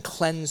 having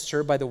cleansed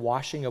her by the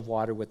washing of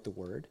water with the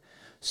word,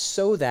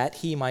 so that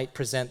he might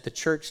present the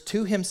church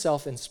to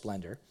himself in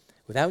splendor,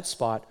 without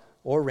spot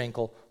or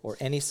wrinkle or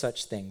any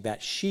such thing,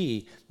 that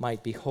she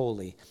might be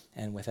holy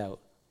and without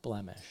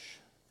blemish.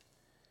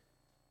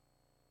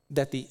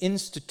 That the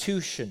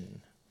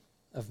institution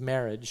of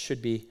marriage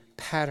should be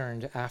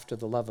patterned after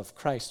the love of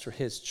Christ for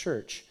his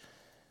church.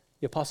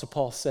 The Apostle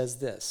Paul says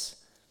this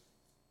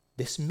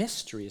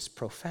mystery is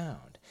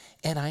profound,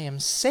 and I am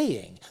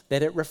saying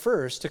that it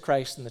refers to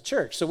Christ and the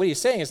church. So what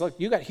he's saying is, look,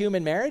 you got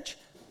human marriage?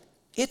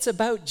 It's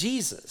about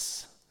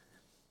Jesus.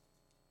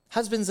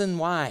 Husbands and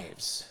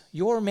wives,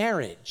 your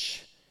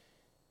marriage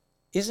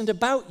isn't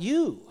about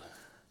you.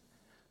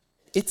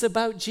 It's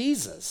about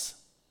Jesus.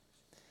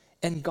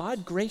 And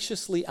God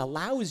graciously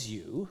allows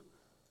you,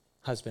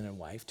 husband and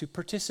wife, to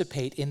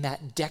participate in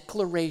that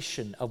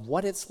declaration of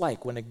what it's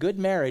like when a good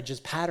marriage is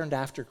patterned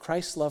after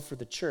Christ's love for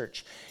the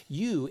church.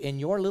 You, in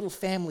your little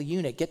family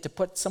unit, get to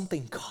put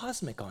something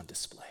cosmic on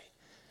display.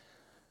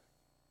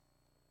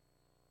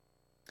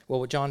 Well,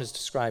 what John is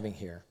describing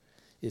here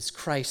is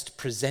Christ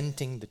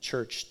presenting the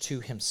church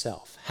to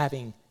himself,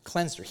 having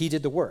cleansed her. He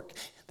did the work.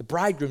 The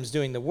bridegroom's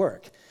doing the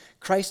work.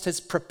 Christ has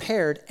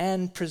prepared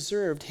and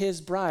preserved his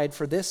bride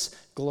for this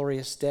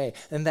glorious day.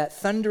 And that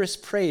thunderous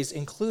praise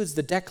includes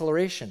the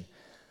declaration,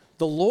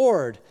 the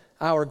Lord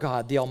our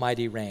God, the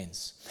Almighty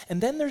reigns.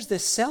 And then there's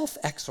this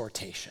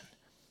self-exhortation.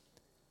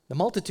 The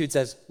multitude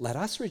says, let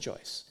us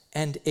rejoice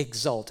and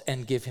exult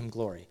and give him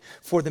glory,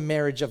 for the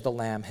marriage of the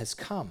Lamb has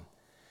come,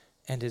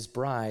 and his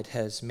bride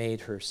has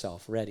made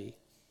herself ready.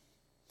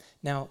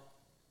 Now,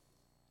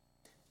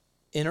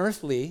 in our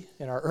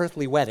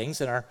earthly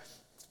weddings, in our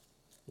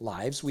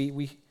lives,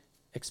 we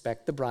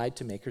expect the bride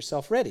to make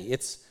herself ready.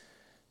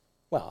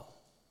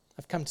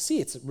 I've come to see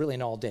it's really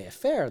an all-day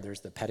affair. There's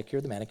the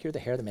pedicure, the manicure, the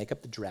hair, the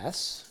makeup, the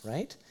dress,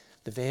 right?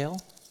 The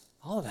veil,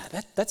 all of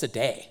that. That's a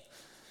day.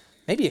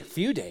 Maybe a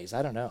few days,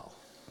 I don't know.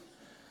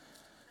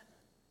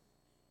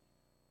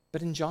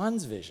 But in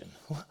John's vision,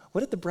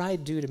 what did the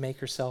bride do to make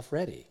herself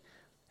ready?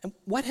 And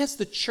what has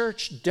the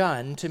church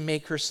done to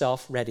make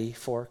herself ready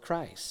for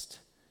Christ?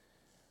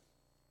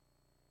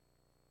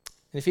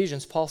 In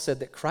Ephesians, Paul said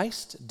that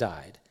Christ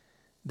died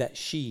that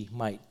she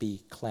might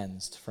be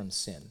cleansed from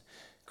sin.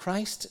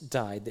 Christ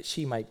died that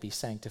she might be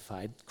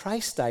sanctified.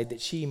 Christ died that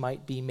she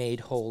might be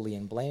made holy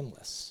and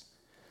blameless.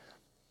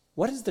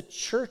 What does the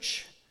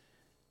church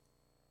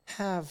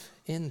have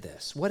in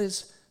this? What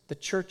is the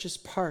church's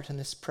part in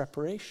this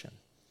preparation?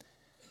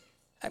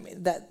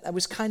 I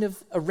was kind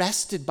of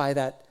arrested by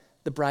that,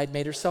 the bride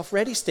made herself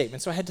ready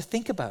statement, so I had to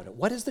think about it.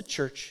 What does the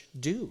church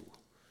do?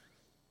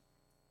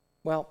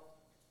 Well,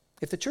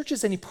 if the church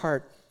has any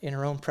part in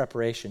her own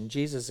preparation,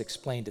 Jesus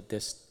explained it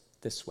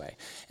this way.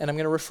 And I'm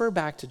going to refer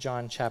back to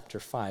John chapter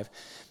 5.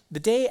 The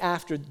day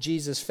after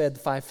Jesus fed the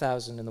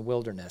 5,000 in the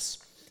wilderness,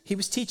 he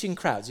was teaching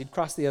crowds. He'd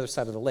crossed the other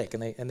side of the lake,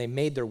 and they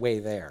made their way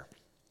there.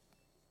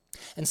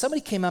 And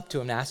somebody came up to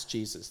him and asked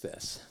Jesus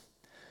this: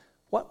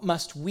 what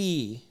must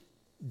we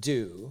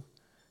do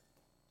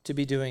to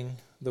be doing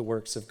the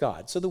works of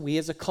God? So the we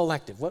as a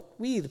collective,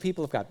 the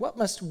people of God, what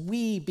must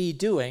we be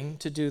doing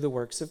to do the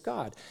works of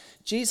God?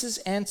 Jesus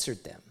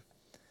answered them,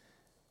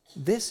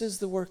 this is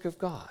the work of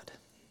God,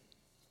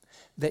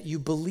 that you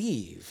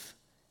believe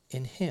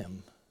in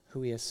him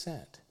who he has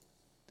sent.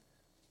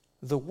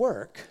 The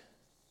work,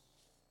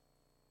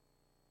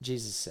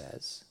 Jesus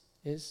says,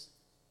 is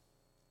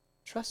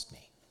trust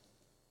me.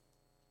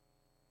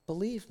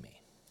 Believe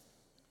me.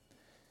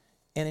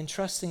 And in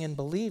trusting and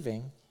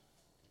believing,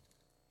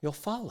 you'll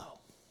follow.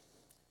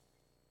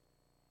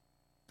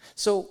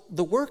 So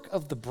the work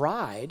of the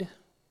bride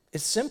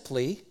is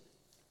simply,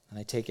 and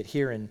I take it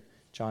here in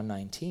John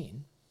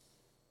 19,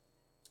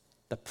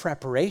 the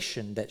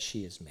preparation that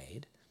she has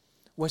made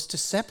was to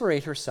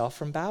separate herself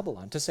from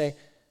Babylon, to say,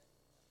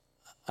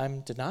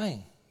 I'm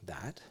denying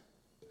that.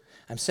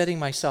 I'm setting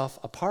myself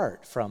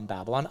apart from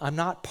Babylon. I'm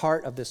not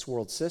part of this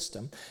world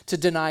system. To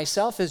deny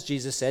self, as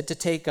Jesus said, to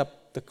take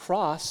up the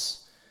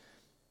cross,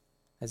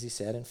 as he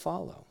said, and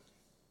follow.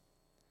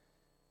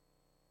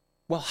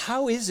 Well,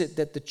 how is it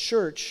that the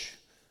church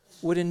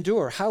would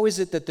endure? How is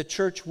it that the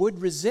church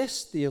would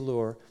resist the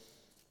allure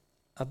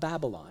of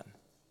Babylon?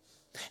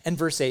 And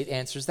verse 8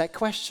 answers that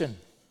question.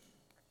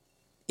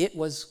 It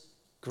was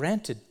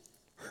granted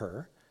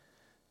her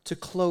to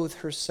clothe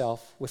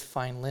herself with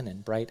fine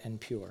linen, bright and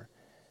pure.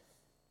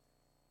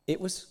 It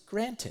was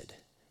granted.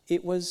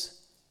 It was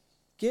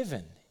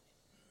given.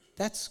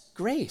 That's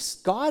grace.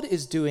 God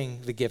is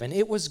doing the giving.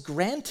 It was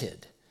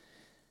granted.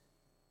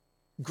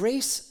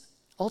 Grace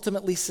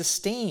ultimately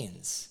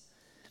sustains.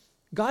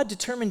 God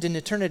determined in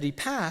eternity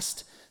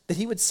past that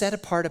he would set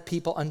apart a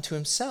people unto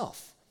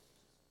himself.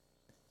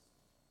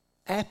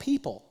 A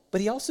people. But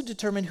he also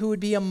determined who would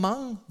be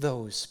among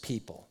those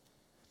people.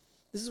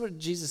 This is what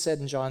Jesus said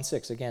in John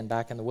 6, again,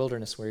 back in the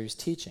wilderness where he was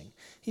teaching.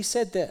 He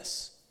said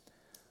this,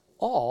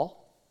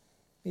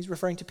 he's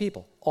referring to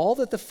people, all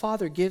that the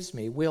Father gives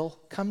me will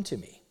come to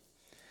me.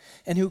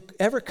 And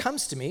whoever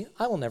comes to me,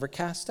 I will never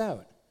cast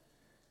out.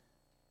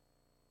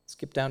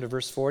 Skip down to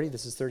verse 40.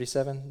 This is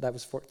 37. That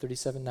was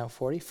 37, now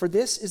 40. For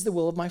this is the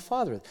will of my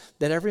Father,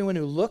 that everyone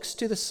who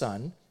looks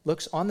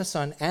on the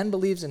Son and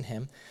believes in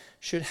him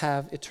should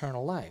have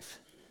eternal life.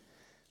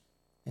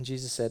 And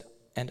Jesus said,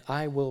 and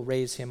I will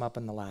raise him up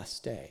on the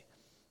last day.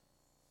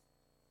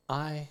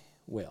 I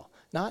will.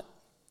 Not,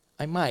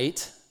 I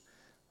might.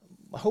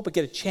 I hope I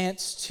get a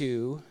chance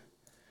to.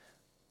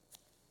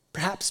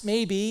 Perhaps,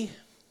 maybe.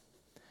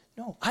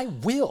 No, I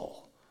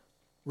will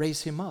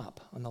raise him up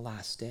on the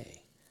last day.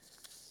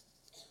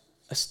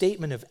 A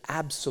statement of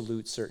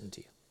absolute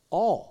certainty.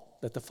 All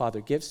that the Father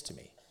gives to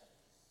me.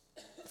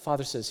 The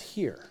Father says,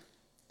 here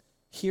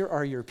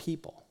are your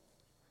people.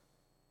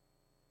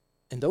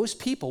 And those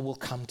people will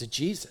come to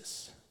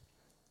Jesus.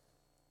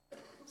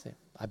 Say,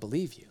 I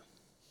believe you.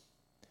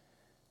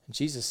 And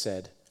Jesus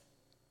said,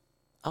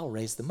 I'll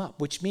raise them up,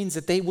 which means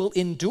that they will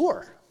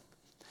endure.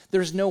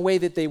 There's no way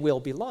that they will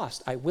be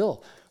lost. I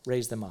will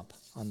raise them up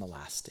on the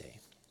last day.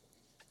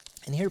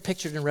 And here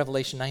pictured in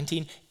Revelation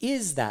 19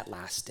 is that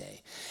last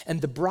day.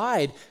 And the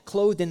bride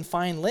clothed in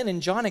fine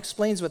linen, John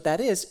explains what that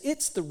is.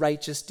 It's the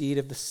righteous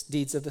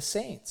deeds of the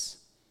saints.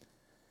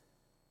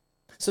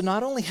 So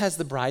not only has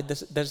the bride,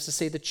 that is to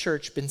say the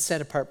church, been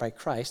set apart by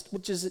Christ,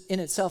 which is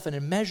in itself an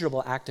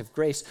immeasurable act of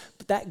grace,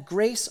 but that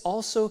grace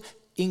also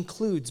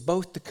includes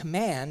both the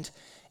command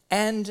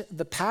and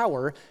the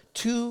power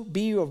to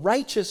be a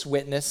righteous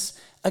witness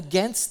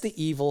against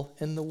the evil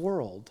in the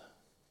world.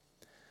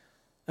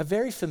 A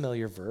very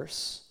familiar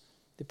verse,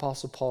 the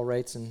Apostle Paul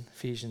writes in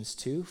Ephesians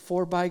 2,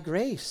 for by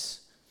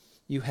grace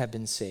you have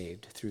been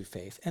saved through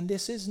faith, and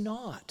this is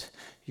not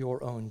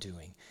your own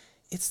doing.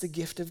 It's the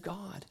gift of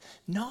God,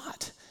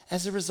 not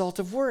as a result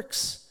of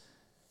works,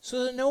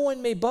 so that no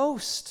one may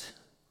boast.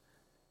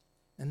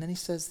 And then he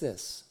says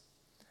this,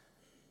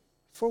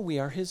 for we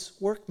are his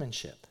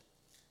workmanship,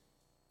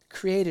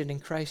 created in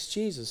Christ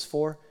Jesus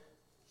for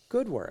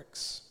good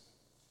works.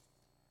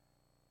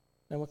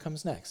 Now what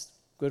comes next?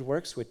 Good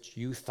works which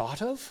you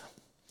thought of?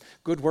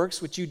 Good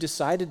works which you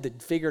decided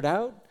that figured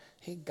out?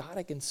 Hey, God,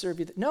 I can serve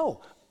you.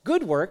 No,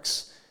 good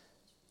works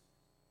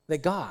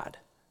that God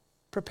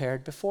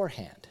prepared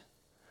beforehand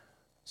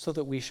so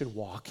that we should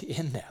walk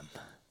in them.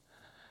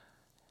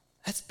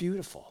 That's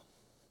beautiful.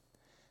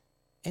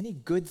 Any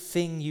good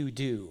thing you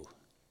do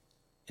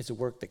is a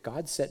work that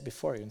God set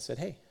before you and said,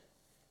 hey,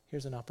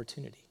 here's an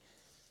opportunity.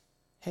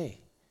 Hey,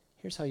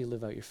 here's how you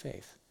live out your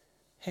faith.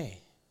 Hey,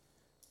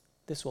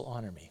 this will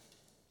honor me.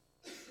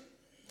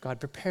 God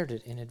prepared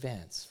it in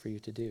advance for you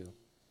to do.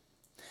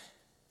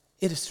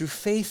 It is through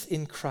faith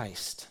in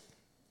Christ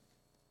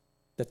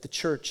that the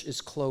church is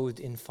clothed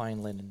in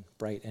fine linen,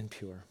 bright and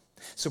pure.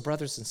 So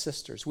brothers and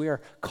sisters, we are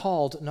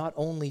called not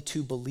only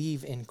to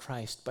believe in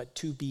Christ, but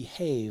to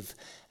behave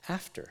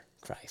after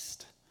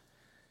Christ.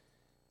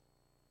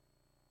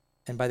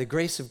 And by the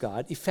grace of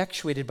God,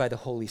 effectuated by the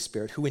Holy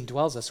Spirit who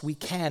indwells us, we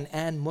can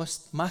and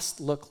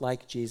must look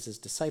like Jesus'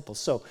 disciples.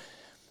 So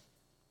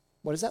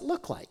what does that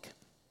look like?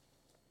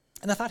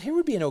 And I thought here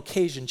would be an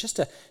occasion just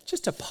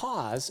to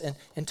pause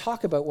and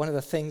talk about one of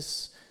the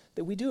things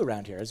that we do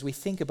around here as we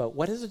think about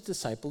what is a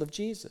disciple of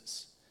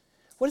Jesus.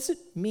 What does it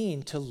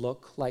mean to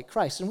look like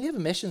Christ? And we have a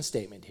mission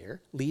statement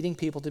here, leading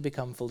people to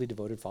become fully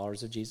devoted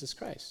followers of Jesus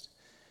Christ.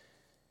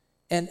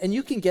 And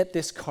you can get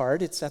this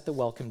card. It's at the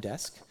welcome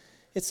desk.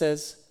 It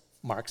says,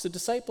 marks of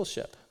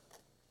discipleship.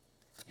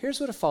 Here's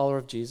what a follower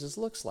of Jesus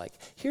looks like.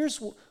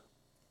 Here's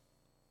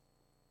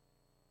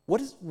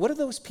what do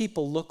those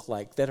people look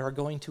like that are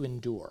going to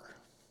endure?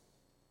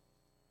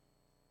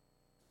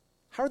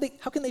 How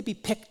can they be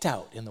picked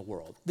out in the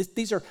world?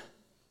 These are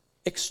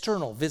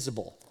external,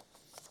 visible.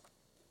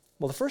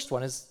 Well, the first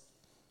one is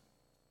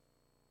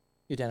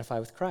you identify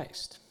with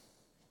Christ.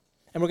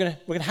 And we're going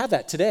to have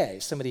that today,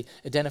 somebody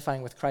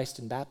identifying with Christ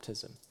in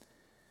baptism.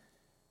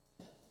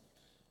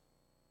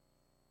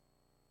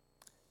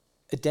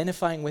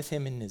 Identifying with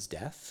him in his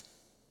death,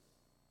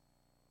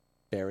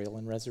 burial,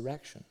 and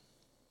resurrection.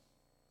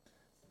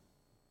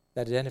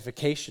 That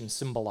identification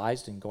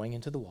symbolized in going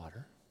into the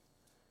water.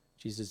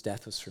 Jesus'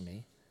 death was for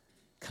me.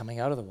 Coming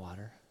out of the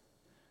water.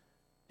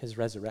 His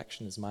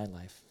resurrection is my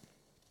life.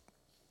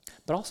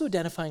 But also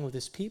identifying with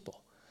his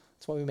people.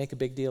 That's why we make a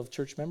big deal of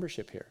church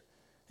membership here.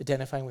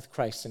 Identifying with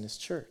Christ and his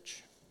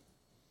church.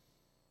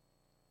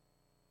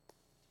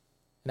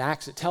 In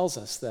Acts, it tells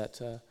us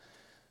that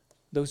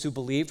those who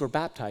believed were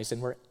baptized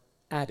and were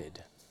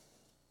added.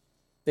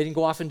 They didn't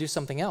go off and do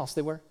something else.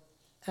 They were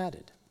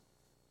added.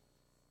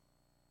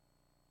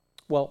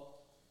 Well,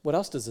 what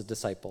else does a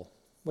disciple,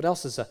 what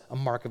else is a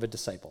mark of a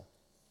disciple?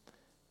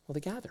 Well, they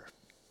gather.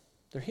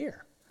 They're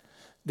here.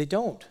 They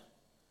don't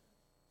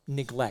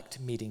neglect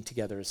meeting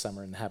together as some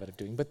are in the habit of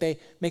doing, but they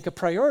make a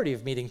priority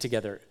of meeting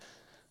together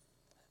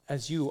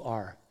as you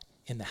are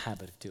in the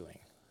habit of doing.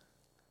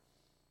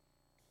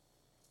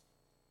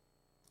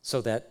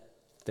 So that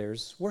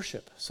there's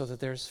worship, so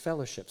that there's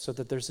fellowship, so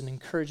that there's an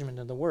encouragement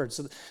in the word,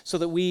 so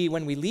that we,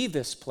 when we leave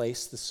this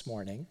place this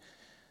morning,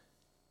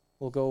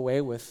 we'll go away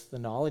with the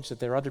knowledge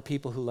that there are other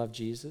people who love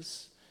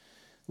Jesus.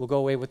 We'll go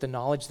away with the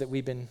knowledge that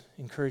we've been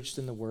encouraged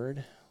in the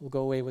word. We'll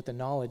go away with the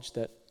knowledge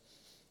that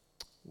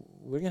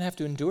we're going to have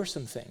to endure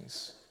some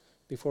things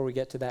before we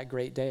get to that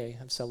great day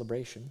of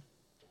celebration.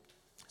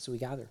 So we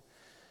gather.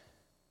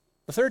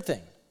 The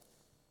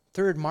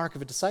third mark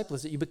of a disciple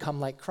is that you become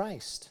like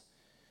Christ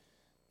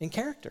in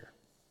character.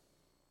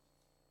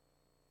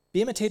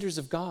 Be imitators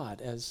of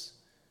God as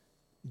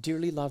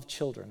dearly loved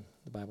children,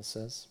 the Bible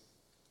says.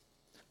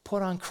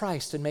 Put on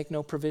Christ and make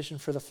no provision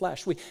for the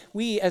flesh.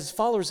 We as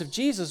followers of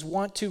Jesus,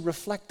 want to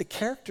reflect the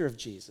character of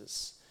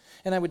Jesus.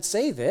 And I would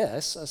say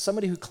this,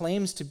 somebody who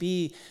claims to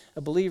be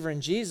a believer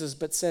in Jesus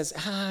but says,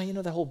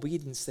 the whole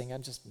obedience thing,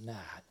 I'm just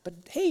not. But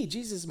hey,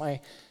 Jesus is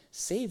my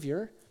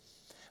Savior.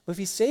 Well, if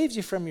he saves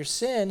you from your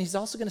sin, he's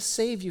also going to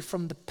save you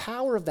from the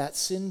power of that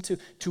sin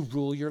to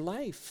rule your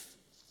life.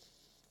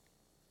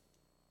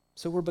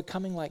 So we're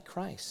becoming like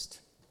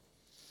Christ.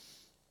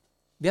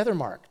 The other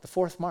mark, the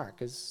fourth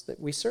mark, is that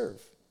we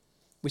serve.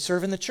 We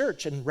serve in the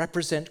church and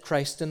represent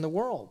Christ in the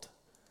world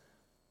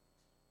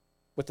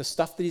with the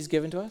stuff that he's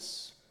given to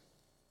us,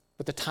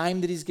 with the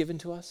time that he's given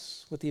to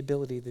us, with the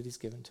ability that he's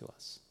given to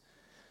us.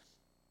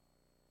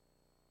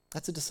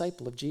 That's a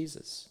disciple of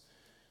Jesus.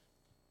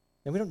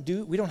 And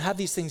we don't have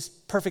these things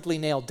perfectly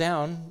nailed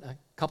down. A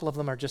couple of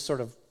them are just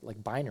sort of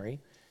like binary,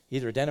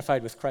 either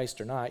identified with Christ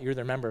or not. You're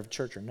either a member of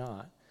church or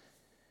not.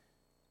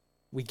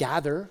 We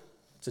gather.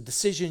 It's a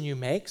decision you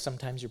make.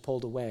 Sometimes you're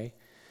pulled away.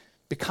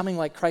 Becoming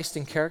like Christ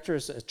in character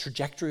is a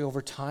trajectory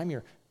over time.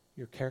 Your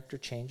character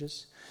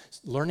changes.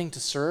 Learning to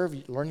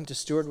serve, learning to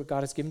steward what God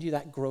has given you,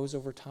 that grows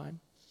over time.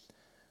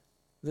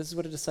 This is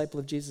what a disciple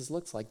of Jesus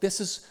looks like. This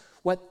is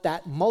what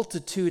that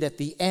multitude at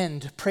the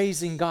end,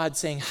 praising God,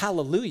 saying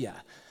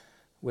hallelujah,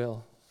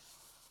 will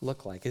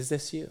look like. Is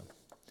this you?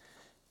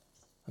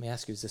 Let me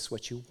ask you, is this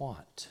what you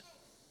want?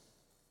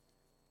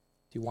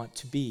 Do you want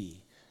to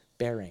be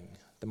bearing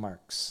the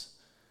marks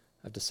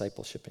of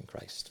discipleship in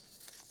Christ?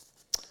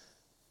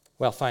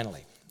 Well,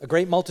 finally, a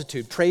great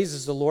multitude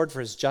praises the Lord for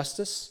his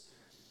justice,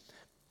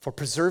 for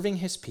preserving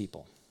his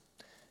people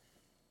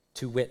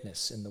to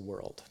witness in the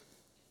world.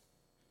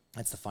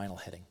 That's the final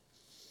heading.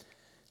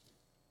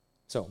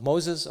 So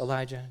Moses,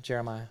 Elijah,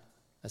 Jeremiah,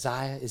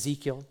 Isaiah,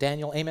 Ezekiel,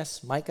 Daniel,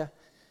 Amos, Micah,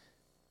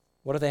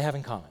 what do they have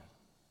in common?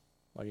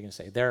 What are you going to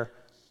say? They're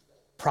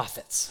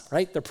prophets,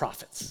 right? They're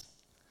prophets.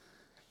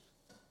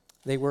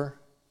 They were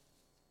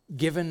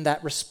given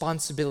that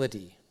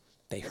responsibility.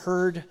 They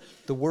heard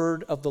the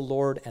word of the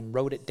Lord and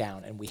wrote it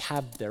down, and we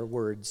have their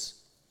words,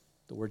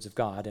 the words of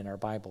God, in our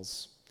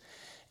Bibles.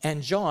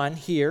 And John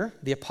here,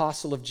 the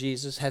apostle of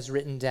Jesus, has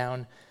written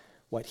down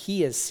what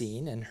he has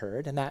seen and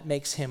heard, and that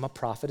makes him a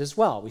prophet as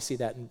well. We see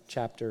that in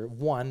chapter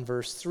 1,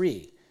 verse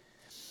 3.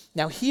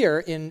 Now here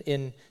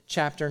in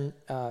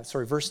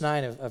verse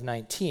 9 of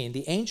 19,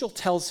 the angel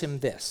tells him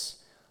this,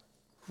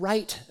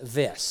 write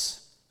this.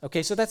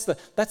 Okay, so that's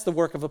the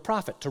work of a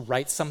prophet, to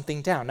write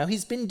something down. Now,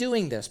 he's been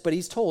doing this, but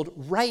he's told,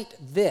 write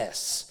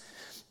this.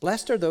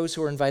 Blessed are those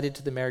who are invited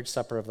to the marriage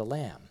supper of the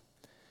Lamb.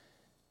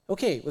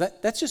 Okay, well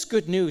that's just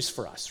good news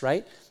for us,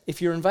 right?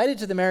 If you're invited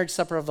to the marriage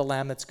supper of the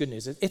Lamb, that's good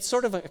news. It's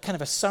sort of a kind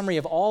of a summary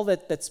of all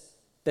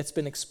that's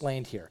been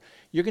explained here.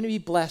 You're going to be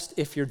blessed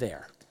if you're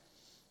there.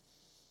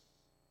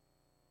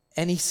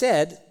 And he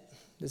said,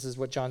 this is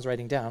what John's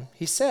writing down,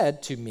 he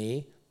said to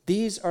me,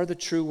 these are the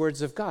true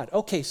words of God.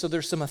 Okay, so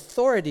there's some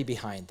authority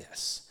behind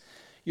this.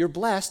 You're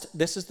blessed.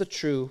 This is the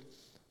true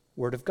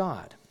word of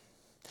God.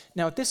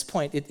 Now, at this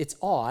point, it's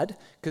odd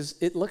because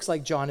it looks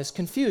like John is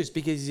confused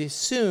because he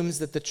assumes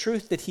that the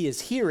truth that he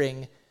is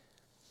hearing,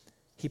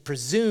 he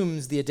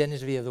presumes the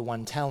identity of the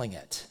one telling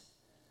it.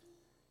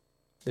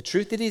 The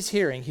truth that he's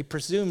hearing, he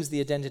presumes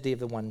the identity of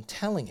the one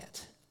telling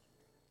it.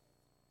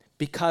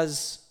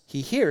 Because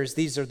he hears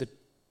these are the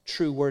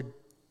true word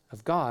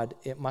of God,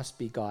 it must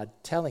be God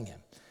telling him.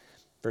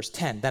 Verse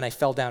 10, then I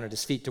fell down at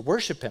his feet to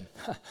worship him.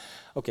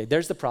 Okay,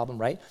 there's the problem,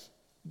 right?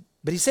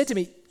 But he said to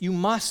me, you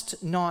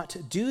must not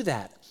do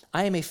that.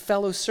 I am a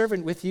fellow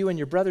servant with you and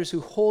your brothers who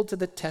hold to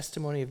the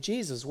testimony of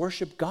Jesus.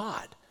 Worship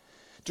God.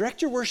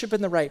 Direct your worship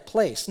in the right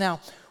place. Now,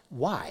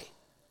 why?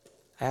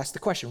 I asked the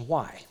question,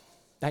 why?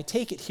 I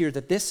take it here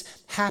that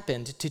this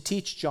happened to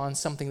teach John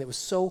something that was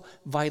so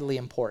vitally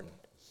important.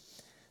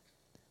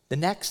 The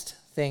next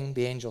thing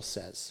the angel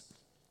says,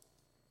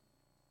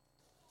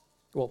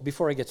 well,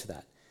 before I get to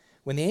that,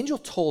 when the angel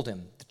told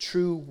him the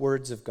true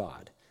words of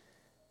God,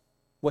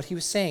 what he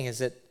was saying is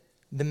that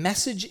the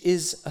message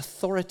is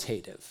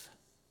authoritative.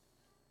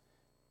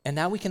 And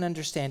now we can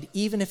understand,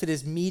 even if it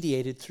is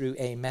mediated through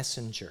a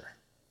messenger.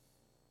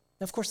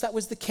 Now, of course, that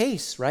was the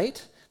case,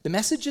 right? The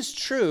message is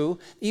true,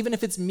 even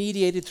if it's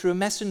mediated through a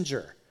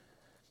messenger.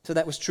 So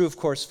that was true, of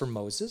course, for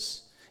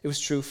Moses. It was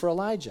true for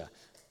Elijah,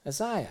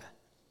 Isaiah.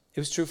 It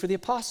was true for the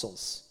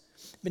apostles.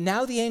 But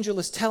now the angel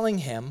is telling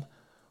him,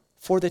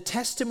 for the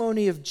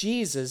testimony of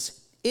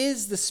Jesus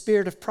is the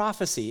spirit of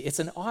prophecy. It's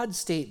an odd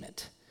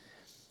statement.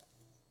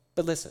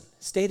 But listen,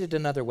 stated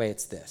another way,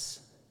 it's this.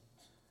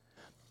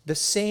 The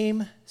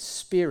same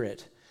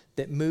spirit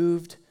that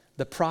moved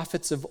the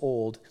prophets of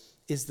old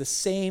is the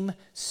same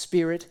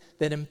Spirit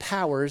that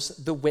empowers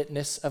the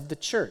witness of the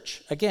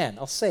church. Again,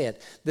 I'll say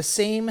it. The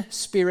same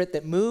Spirit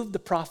that moved the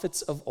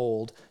prophets of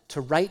old to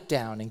write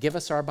down and give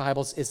us our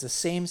Bibles is the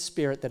same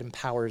Spirit that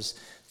empowers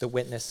the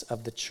witness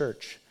of the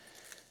church.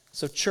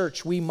 So,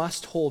 church, we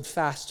must hold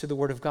fast to the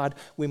Word of God.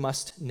 We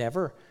must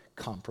never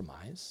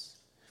compromise.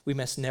 We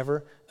must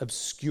never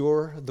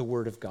obscure the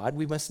Word of God.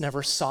 We must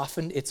never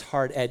soften its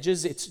hard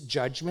edges, its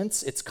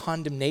judgments, its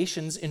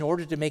condemnations in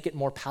order to make it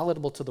more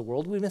palatable to the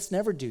world. We must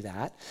never do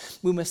that.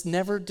 We must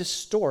never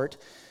distort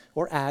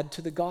or add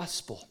to the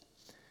gospel.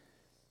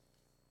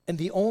 And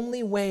the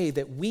only way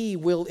that we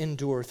will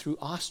endure through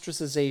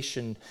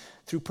ostracization,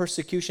 through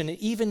persecution, and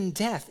even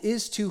death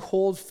is to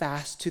hold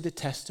fast to the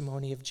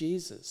testimony of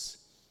Jesus.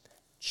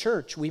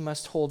 Church, we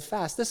must hold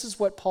fast. This is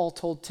what Paul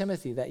told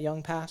Timothy, that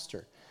young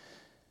pastor.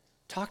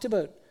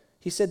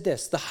 He said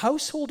this, the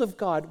household of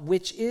God,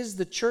 which is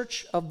the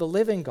church of the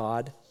living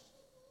God,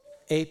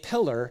 a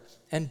pillar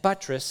and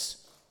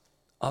buttress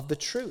of the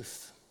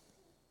truth.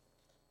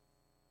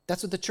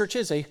 That's what the church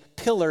is, a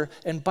pillar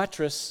and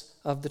buttress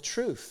of the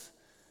truth.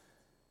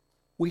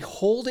 We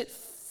hold it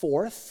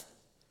forth.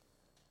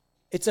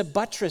 It's a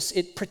buttress.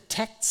 It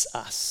protects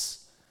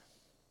us.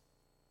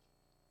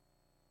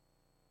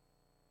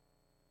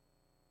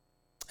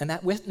 And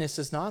that witness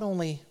is not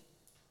only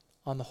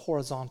on the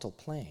horizontal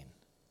plane,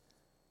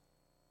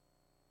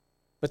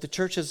 but the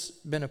church has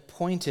been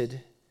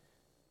appointed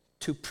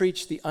to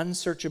preach the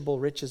unsearchable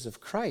riches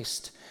of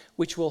Christ,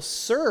 which will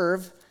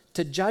serve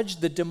to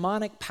judge the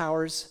demonic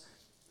powers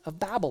of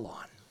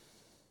Babylon.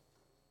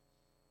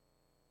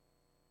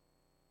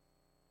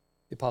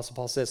 The Apostle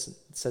Paul says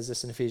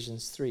this in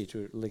Ephesians 3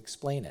 to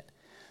explain it.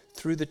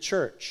 Through the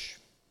church,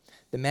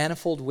 the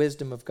manifold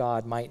wisdom of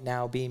God might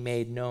now be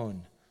made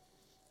known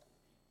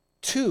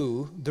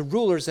to the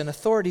rulers and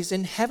authorities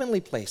in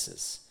heavenly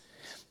places.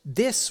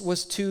 This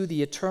was to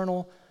the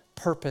eternal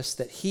purpose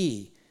that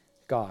he,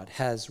 God,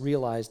 has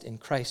realized in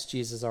Christ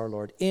Jesus our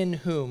Lord, in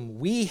whom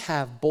we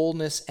have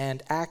boldness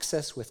and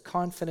access with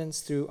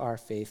confidence through our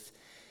faith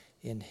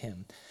in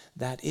him.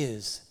 That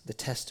is the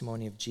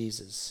testimony of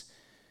Jesus.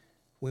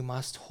 We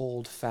must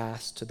hold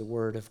fast to the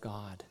Word of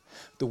God.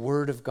 The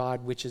Word of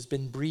God which has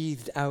been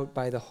breathed out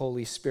by the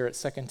Holy Spirit,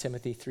 2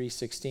 Timothy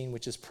 3:16,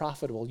 which is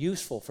profitable,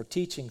 useful for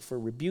teaching, for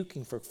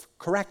rebuking, for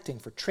correcting,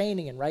 for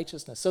training in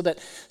righteousness, so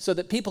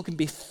that people can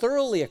be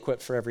thoroughly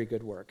equipped for every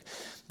good work.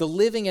 The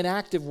living and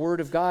active Word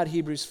of God,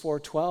 Hebrews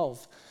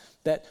 4:12,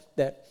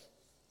 that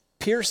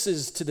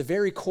pierces to the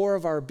very core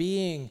of our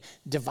being,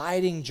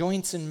 dividing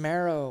joints and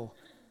marrow,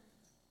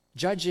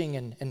 judging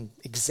and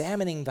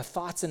examining the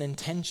thoughts and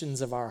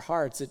intentions of our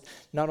hearts. It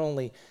not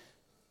only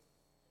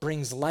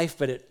brings life,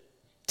 but it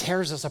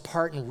tears us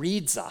apart and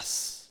reads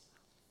us.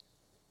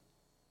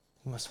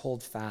 We must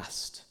hold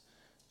fast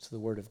to the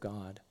Word of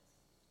God.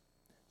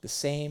 The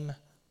same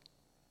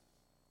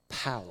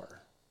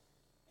power,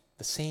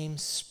 the same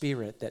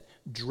Spirit that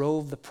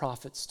drove the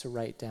prophets to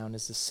write down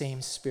is the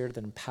same Spirit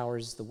that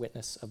empowers the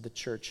witness of the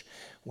church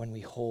when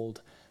we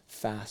hold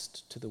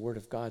fast to the Word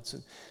of God. So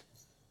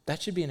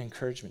that should be an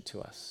encouragement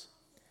to us.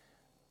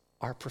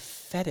 Our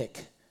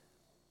prophetic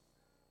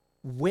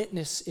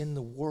witness in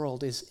the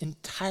world is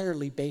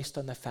entirely based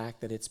on the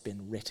fact that it's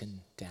been written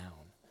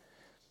down.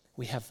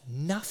 We have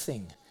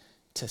nothing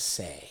to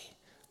say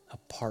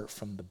apart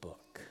from the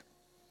book.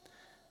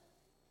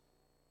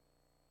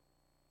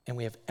 And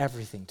we have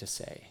everything to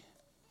say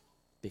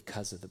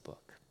because of the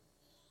book.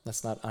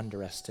 Let's not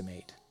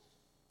underestimate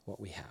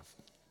what we have.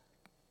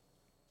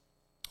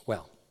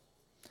 Well,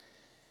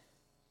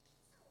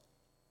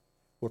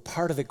 we're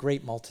part of the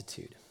great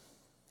multitude,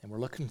 and we're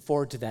looking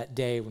forward to that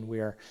day when we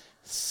are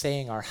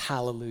saying our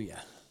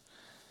hallelujah,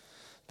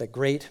 the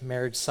great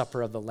marriage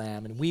supper of the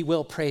Lamb, and we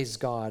will praise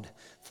God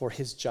for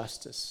his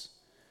justice,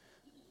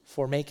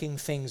 for making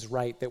things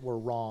right that were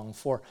wrong,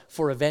 for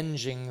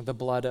avenging the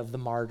blood of the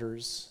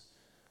martyrs.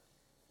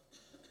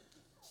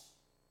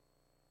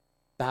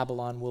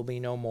 Babylon will be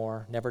no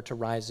more, never to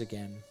rise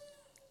again.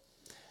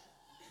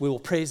 We will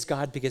praise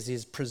God because he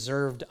has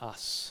preserved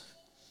us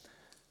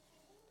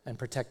and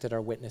protected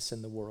our witness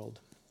in the world.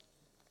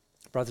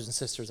 Brothers and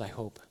sisters, I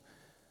hope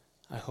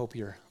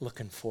you're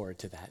looking forward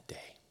to that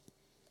day.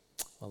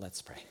 Well, let's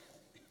pray.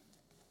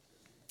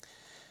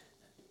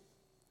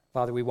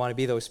 Father, we want to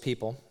be those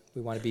people.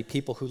 We want to be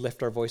people who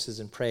lift our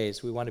voices in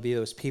praise. We want to be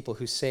those people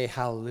who say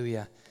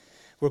hallelujah.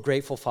 We're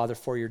grateful, Father,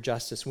 for your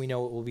justice. We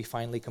know it will be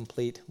finally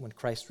complete when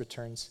Christ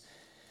returns.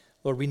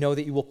 Lord, we know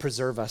that you will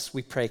preserve us.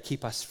 We pray,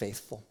 keep us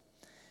faithful.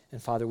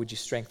 And Father, would you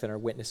strengthen our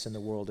witness in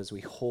the world as we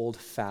hold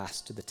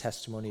fast to the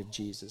testimony of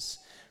Jesus,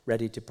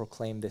 ready to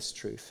proclaim this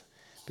truth.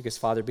 Because,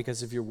 Father,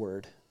 because of your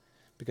word,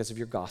 because of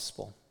your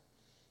gospel,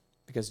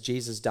 because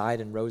Jesus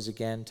died and rose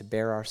again to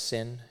bear our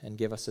sin and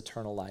give us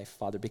eternal life,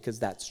 Father, because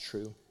that's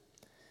true,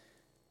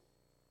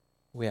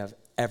 we have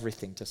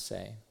everything to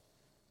say,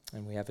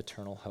 and we have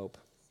eternal hope.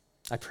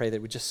 I pray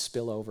that we just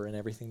spill over in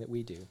everything that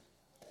we do.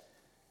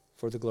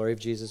 For the glory of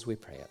Jesus, we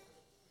pray it.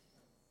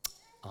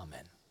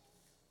 Amen.